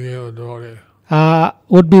happy of being a devotee.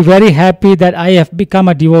 would be very happy that I have become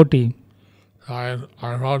a devotee. I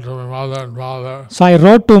wrote to my mother and father, So I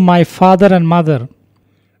wrote to my father and mother,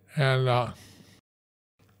 and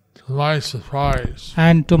to my surprise,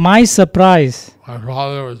 and to my surprise, my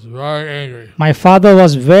father was very angry. my father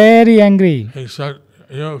was very angry. He said,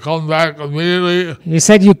 "You come back immediately, He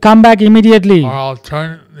said, "You come back immediately. or I'll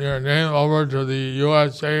turn your name over to the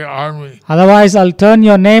USA Army, Otherwise, I'll turn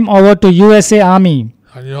your name over to USA Army.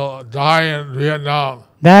 and you'll die in Vietnam.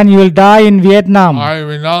 Then you will die in Vietnam. I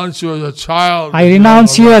renounce you as a child. I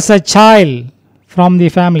renounce you as a child from the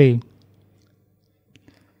family."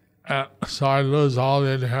 So I lose all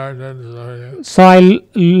the inheritance and everything. So I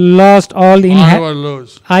lost all the I would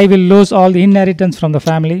lose. I will lose all the inheritance from the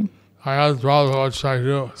family. I asked Prabhupada, what should I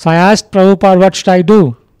do? So I asked Prabhupada, what should I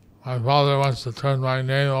do? My father wants to turn my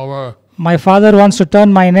name over My father wants to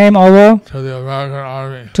turn my name over to the American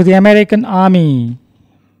Army. to the American Army.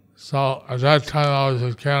 So at that time I was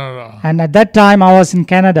in Canada. And at that time I was in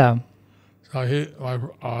Canada. So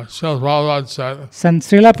Srila Prabhupada said, And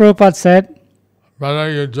Srila Prabhupada said, better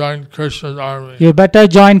you join Krishna's army. "You better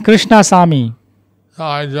join Krishna's army." So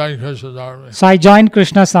I joined Krishna's army. So I joined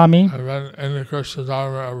Krishna's army. I've been in the Krishna's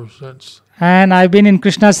army ever since. And I've been in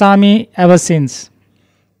Krishna's army ever since.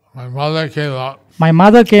 My mother came up My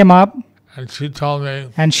mother came up and she told me,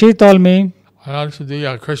 and she told me, why don't you be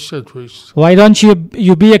a Christian priest? "Why don't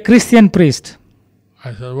you be a Christian priest?"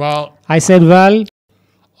 I said, well, I said, "Well,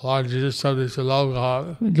 Lord Jesus said we should love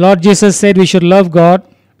God. Lord Jesus said we should love God.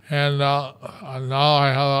 And now I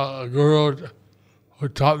have a guru who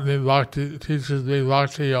taught me bhakti, teaches me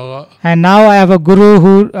bhakti yoga, And now I have a guru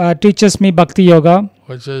who teaches me Bhakti Yoga,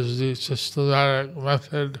 which is the systematic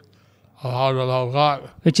method of how to love God.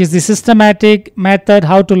 which is the systematic method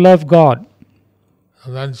how to love God."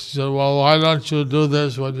 And then she said, well, why don't you do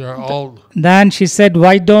this when you're old? Then she said,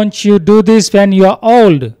 why don't you do this when you are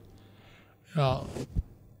old? Yeah.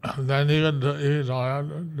 And then you don't have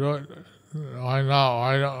to do it. Why now?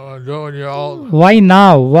 Why don't do it when you're old? Why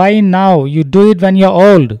now? Why now? You do it when you're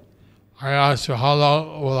old. I asked her, how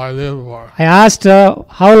long will I live for? I asked her,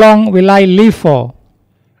 how long will I live for?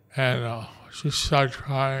 And she started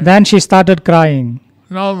crying. Then she started crying.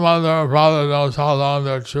 No mother or father knows how long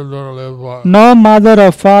their children will live for. No mother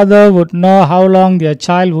or father would know how long their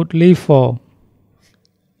child would live for.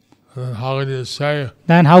 Then how can you say,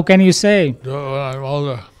 Then how can you say, do it when I'm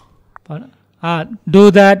older?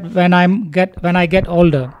 do that when I get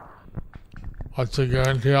older? What's the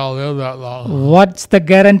guarantee I'll live that long? What's the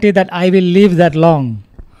guarantee that I will live that long?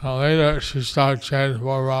 Now later she started chanting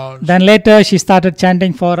 4 rounds. Then later she started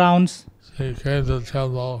chanting 4 rounds. She came to the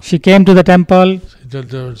temple. She came to the temple. She did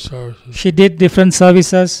different services. She did different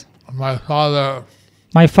services. My father,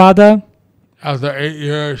 After after 8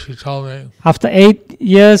 years, he told me, 8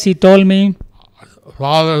 years, he told me,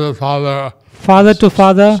 father to father, father to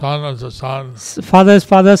father, son is a son, father's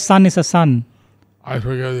father, son is a son. I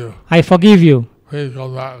forgive you. I forgive you. Please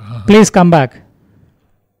come back. Please come back.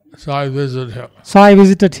 So I visited him. So I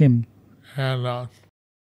visited him. And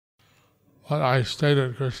but I stayed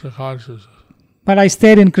in Krishna consciousness. But I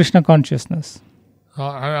stayed in Krishna consciousness.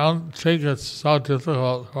 I don't think it's so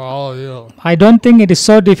difficult for all of you. I don't think it is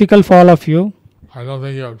so difficult for all of you. I don't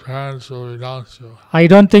think your parents will renounce you. I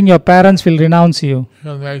don't think your parents will renounce you.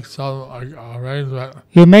 You can make some arrangement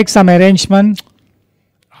You make some arrangement,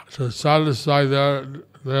 to satisfy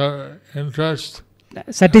their interest,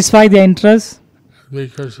 satisfy their interest, be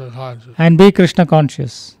Krishna conscious. and be Krishna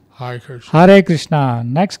conscious. Hare Krishna. Hare Krishna.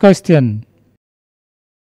 Next question.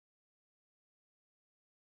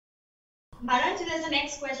 Maharaj, there's a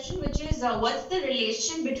next question, which is what's the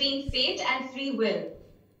relation between fate and free will?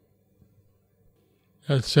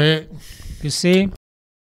 Let's see, You see,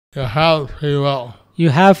 you have free will, you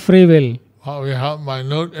have free will, but we have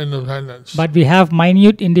minute independence. but we have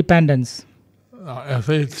minute independence. If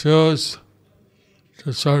we choose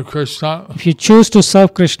to serve Krishna, If you choose to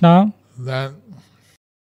serve Krishna, then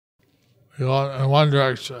we go in one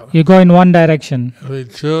direction. you go in one direction. If we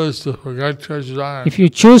choose to forget Krishna, If you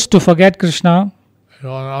choose to forget Krishna, we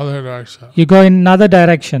go in another direction. you go in another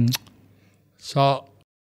direction. So,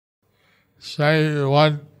 say you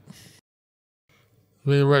want to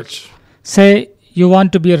be rich. Say you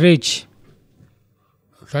want to be rich.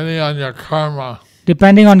 Depending on your karma,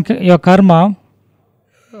 Depending on your karma,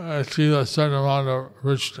 achieve a certain amount of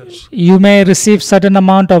richness. you may receive certain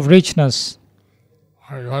amount of richness.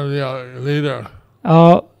 Or you want to be a leader.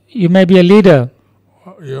 Or you may be a leader.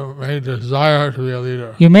 You may desire to be a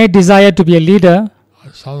leader. You may desire to be a leader.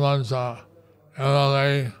 Someone's a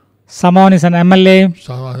LLA, Someone is an MLA.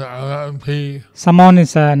 someone's an MP, Someone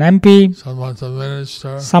is an MP. someone's a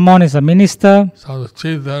minister, Someone is a minister. someone's a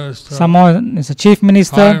chief minister, Someone is a chief prime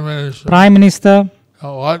minister. minister. Prime minister.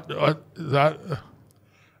 What that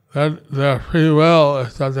their free will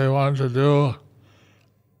is that they want to do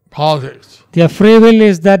politics, Their free will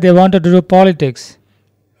is that they wanted to do politics.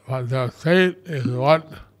 but their fate is what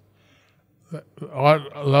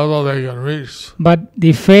level they can reach. But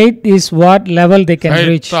the fate is what level they can Fate,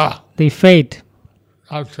 reach. The fate.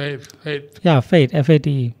 not fate, fate. Yeah, fate.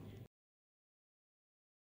 F-A-T-E.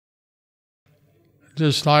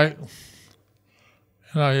 Just like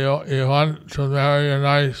you want to marry a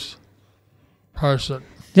nice person,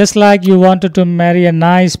 Just like you wanted to marry a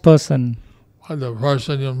nice person, but the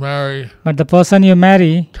person you marry but the person you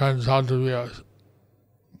marry turns out to be a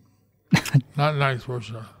not nice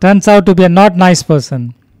person. turns out to be a not nice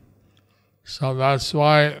person. So that's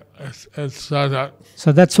why it's said that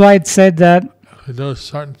So that's why it said that if you do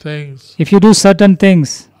certain things, if you do certain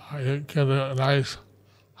things, you get a nice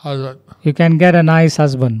husband you can get a nice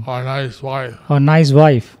husband or a nice wife. or nice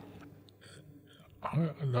wife.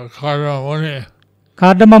 The Kardama Muni,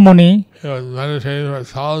 Kardama Muni, he was meditating for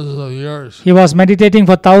thousands of years he was meditating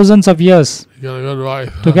for thousands of years to get a good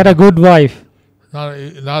wife. to get a good wife. Not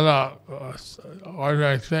a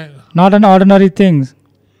ordinary thing. Not an ordinary thing.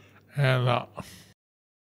 And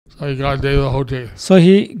so he got Devahuti. So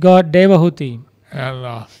he got Devahuti.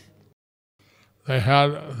 And they had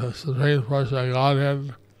the Supreme Person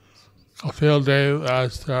Godhead, Kapil Dev,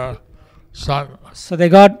 as their son. So they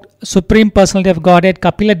got Supreme Personality of Godhead,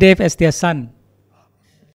 Kapila Dev, as their son.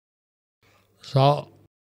 So,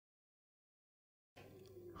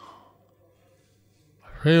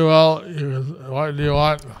 free will, what do you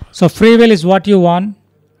want? So free will is what you want,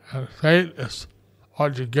 And fate is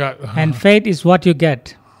what you get. and fate is what you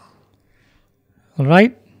get. All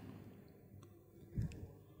right?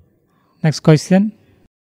 Next question.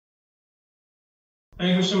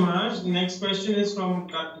 Hare Krishna Maharaj. The next question is from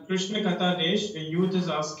Krishna Katha Desh. The youth is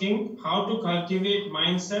asking how to cultivate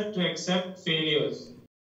mindset to accept failures.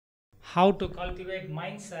 How to cultivate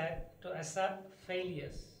mindset to accept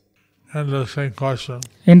failures? Interesting question.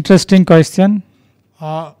 Interesting question.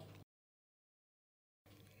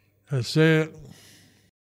 You see,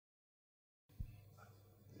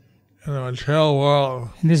 in the material world,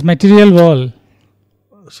 In this material world,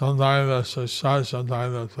 sometimes there's success,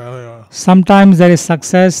 sometimes there's failure. sometimes there is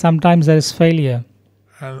success, sometimes there is failure.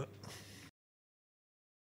 And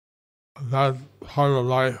that's part of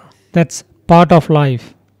life. That's part of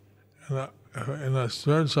life. In the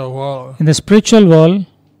spiritual world, In the spiritual world,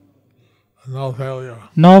 no failure,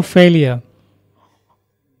 no failure,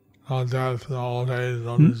 no death, no old age,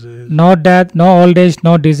 no disease. no death, no old age,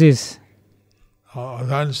 no disease.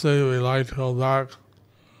 Eventually, we like to go back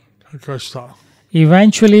to Krishna,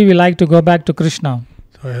 Eventually, we like to go back to Krishna,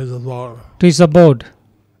 to his abode. to his abode.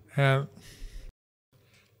 And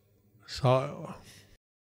so,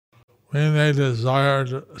 we may desire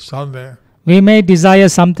something, We may desire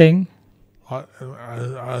something, but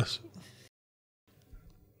as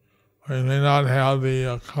we may not have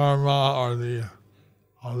the karma or the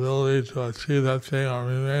ability to achieve that thing, or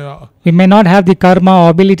we may not have the karma or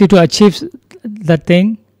ability to achieve that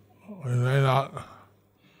thing. we may not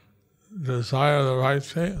desire the right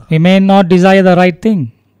thing. We may not desire the right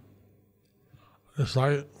thing. It's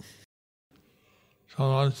like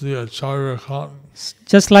someone wants to be a chartered accountant,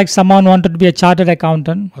 Just like someone wanted to be a chartered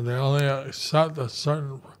accountant, but they only accept a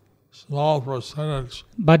certain small percentage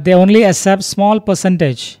but they only accept small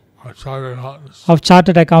percentage of chartered accountants. of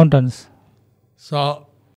chartered accountants. So,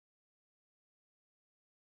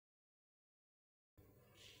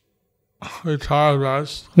 we try our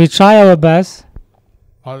best, We try our best,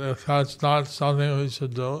 but if that's not something we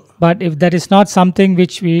should do, but if that is not something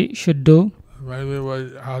which we should do, maybe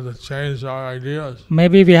we have to change our ideas,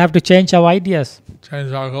 maybe we have to change our ideas,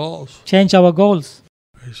 change our goals. change our goals.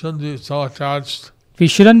 We shouldn't be so attached We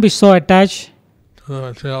shouldn't be so attached to the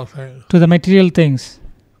material things. to the material things.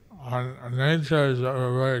 Our nature is that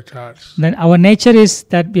we're very attached. Then our nature is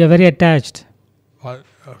that we are very attached. But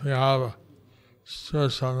if we have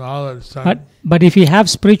spiritual knowledge, then But if we have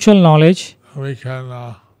spiritual knowledge, we can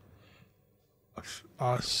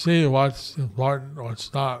see what's important, what's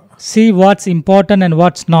not. see what's important and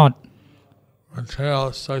what's not.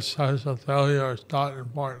 Material success or failure is not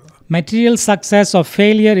important. Material success or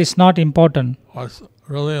failure is not important. What's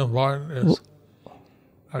really important is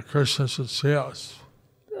that Krishna should see us.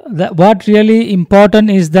 What really important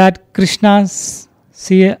is that Krishna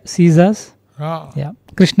sees us. Yeah. Yeah,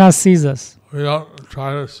 Krishna sees us. We don't try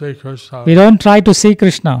to see Krishna. We don't try to see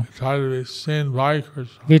Krishna. We try to be seen by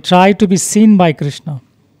Krishna. We try to be seen by Krishna.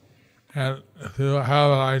 And if you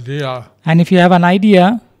have an idea And if you have an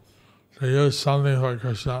idea to use something for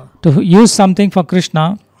Krishna, to use something for Krishna,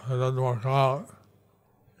 it doesn't work out.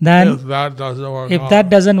 then If that doesn't work if out, that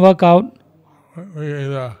doesn't work out, we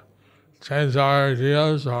either change our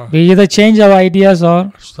ideas or we either change our ideas or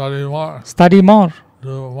study more, study more,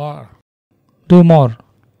 do more. do more.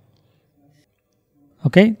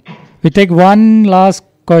 Okay? We take one last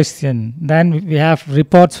question. Then we have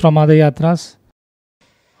reports from other yatras.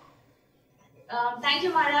 Thank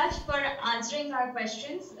you, Maharaj, for answering our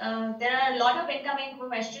questions. There are a lot of incoming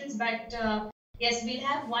questions, but yes, we'll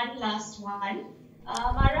have one last one.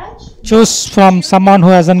 Maharaj? Choose from someone who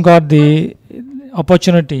hasn't got the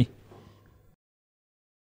opportunity.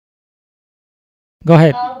 Go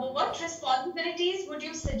ahead. What responsibilities would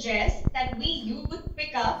you suggest that we youth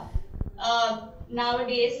pick up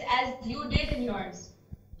nowadays as you did in yours?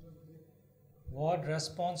 What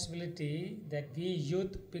responsibility that we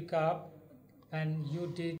youth pick up and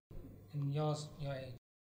you did in your age?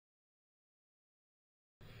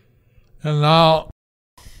 And now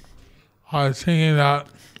I was thinking that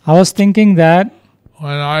I was thinking that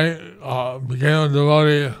when I became a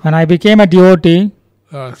devotee, when I became a devotee,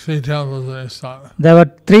 there are 3 temples in ISKCON. there were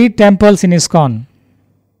 3 temples in ISKCON.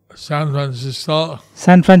 San Francisco,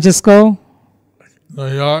 San Francisco, New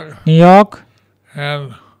York, New York,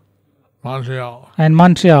 and Montreal. and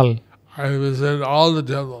Montreal. I visited all the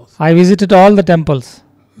temples. I visited all the temples.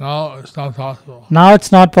 Now it's not possible. Now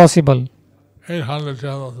it's not possible. 800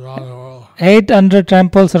 temples around the world. 800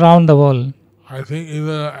 temples around the world. I think even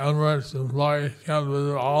an Emirates employee can't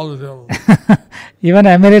visit all the temples. Even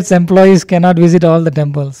Emirates employees cannot visit all the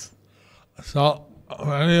temples. So,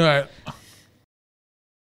 anyway,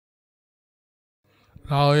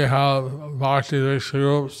 now we have Bhakti Vriksha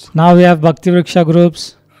groups, Now we have Bhakti Vriksha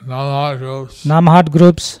groups, Namahat groups, Namhat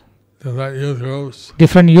groups, different youth groups,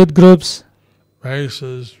 different youth groups,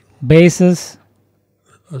 bases, bases.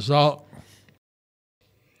 result.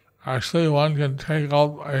 Actually, one can take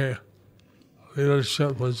up a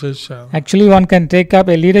leadership position Actually, one can take up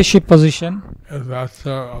a leadership position if that's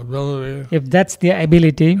their ability, if that's their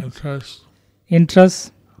ability, interest.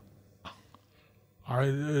 interest.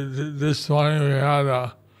 This morning we had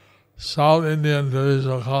a South Indian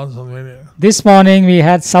Divisional Council meeting, This morning we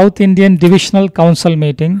had South Indian Divisional Council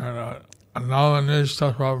meeting, and a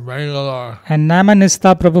Namanista from Bangalore, and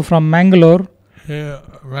Namanista Prabhu from Mangalore, he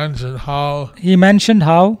mentioned how he mentioned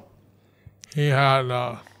how he had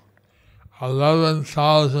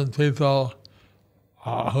 11,000 people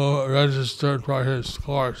who registered for his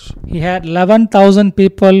course. he had 11,000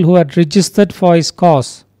 people who had registered for his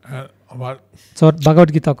course. But So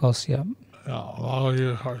Bhagavad Gita course, yeah. Bhagavad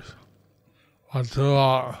Gita course. But through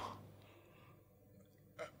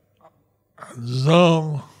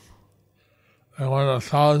Zoom, they won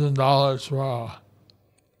 $1,000 for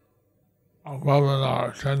a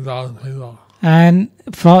webinar, 10,000 people. And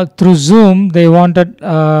through Zoom, they wanted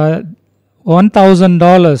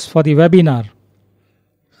 $1,000 for the webinar.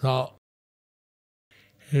 So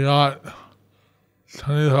he got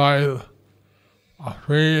 25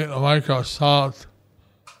 free Microsoft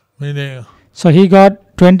meeting So he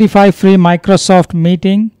got 25 free Microsoft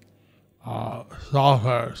meeting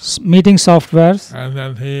softwares, and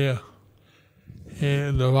then he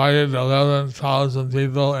divided 11,000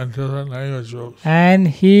 people into different language groups. and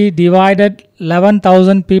he divided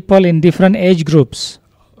 11,000 people in different age groups,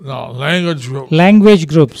 No, language groups. language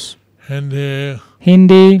groups: Hindi,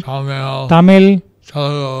 Hindi, Tamil, Tamil,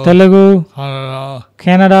 Telugu, Telugu, Kannada,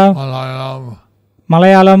 Kannada, Malayalam,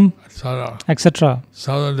 Malayalam, etc. etc.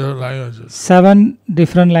 7 different languages. 7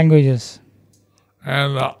 different languages.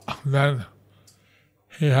 And then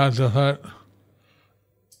he had different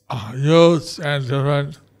youths and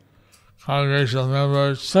different congregational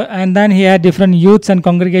members So, and then he had different youths and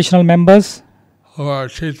congregational members who are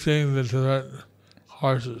teaching the different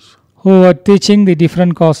courses. who were teaching the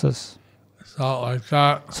different courses. So like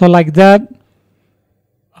that, So like that,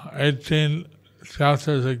 18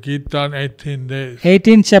 chapters of Gita in 18 days.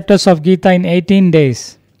 18 chapters of Gita in 18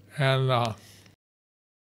 days. And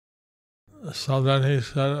so then he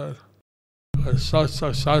said it was so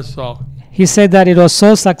successful. He said that it was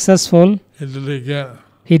so successful, He did it again.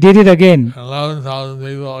 he did it again. 11,000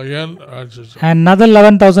 people again registered. And another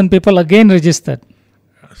 11,000 people again registered.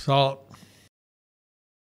 So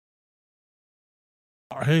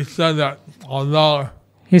he said that although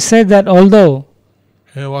He said that although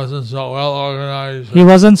he wasn't so well organized he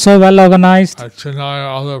wasn't so well organized, at Chennai or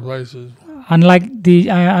other places, unlike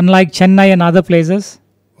Chennai and other places,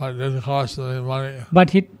 but it didn't cost him any money.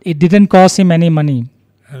 but it didn't cost him any money.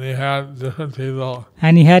 And he had different people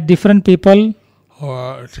And he had different people who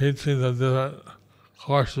were teaching the different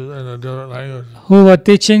courses in the different languages. who were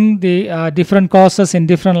teaching the different courses in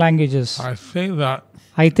different languages. I think that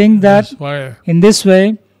I think that this way in this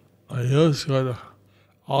way, the youth could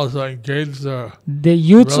also engage their the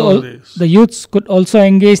youths abilities could also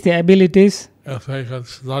engage their abilities if they could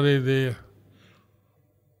study the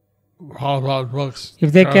Prabhupada books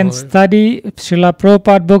if they can carefully. study Srila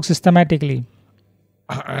Prabhupada books systematically.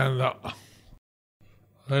 And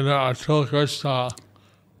later Atul Krishna,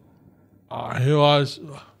 he was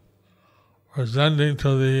presenting to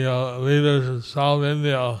the leaders in South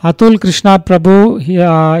India Atul Krishna Prabhu,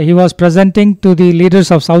 he was presenting to the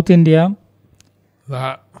leaders of South India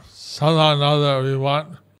that somehow or another we want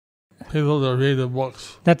people to read the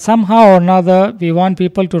books that somehow or another we want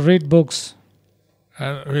people to read books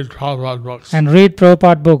and read Prabhupada books. and read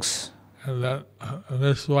Prabhupada books. And then in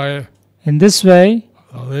this way, In this way,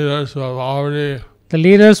 the leaders who have already the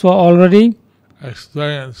leaders were already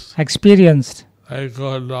experienced,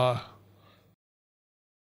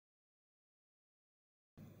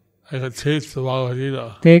 they could teach the Bhagavad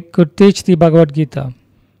Gita. they could teach the Bhagavad Gita.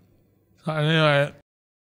 So anyway,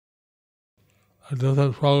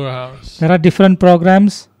 different programs. There are different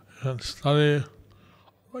programs. You can study,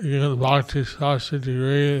 you get Bhakti Shastri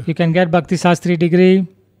degree, You can get Bhakti Shastri degree.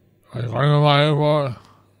 like going to Mayapur,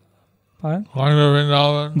 Pardon? going to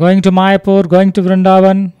Vrindavan, Going to Mayapur, going to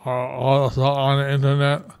Vrindavan, or also on the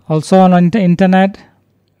internet. also on internet.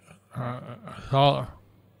 So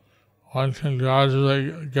one can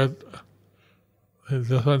gradually get the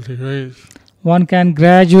different degrees. One can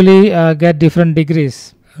gradually get different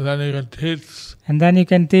degrees. And then you can teach And then you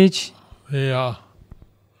can teach the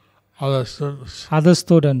other students. other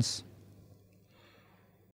students.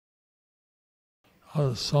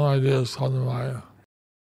 Some ideas come to mind.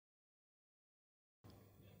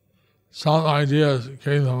 some ideas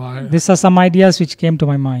came to mind. These are some ideas which came to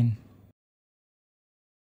my mind.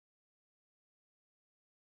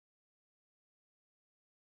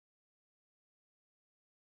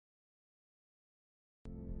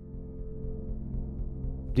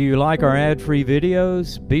 Do you like our ad-free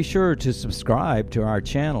videos? Be sure to subscribe to our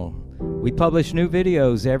channel. We publish new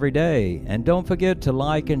videos every day, and don't forget to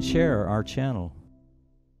like and share our channel.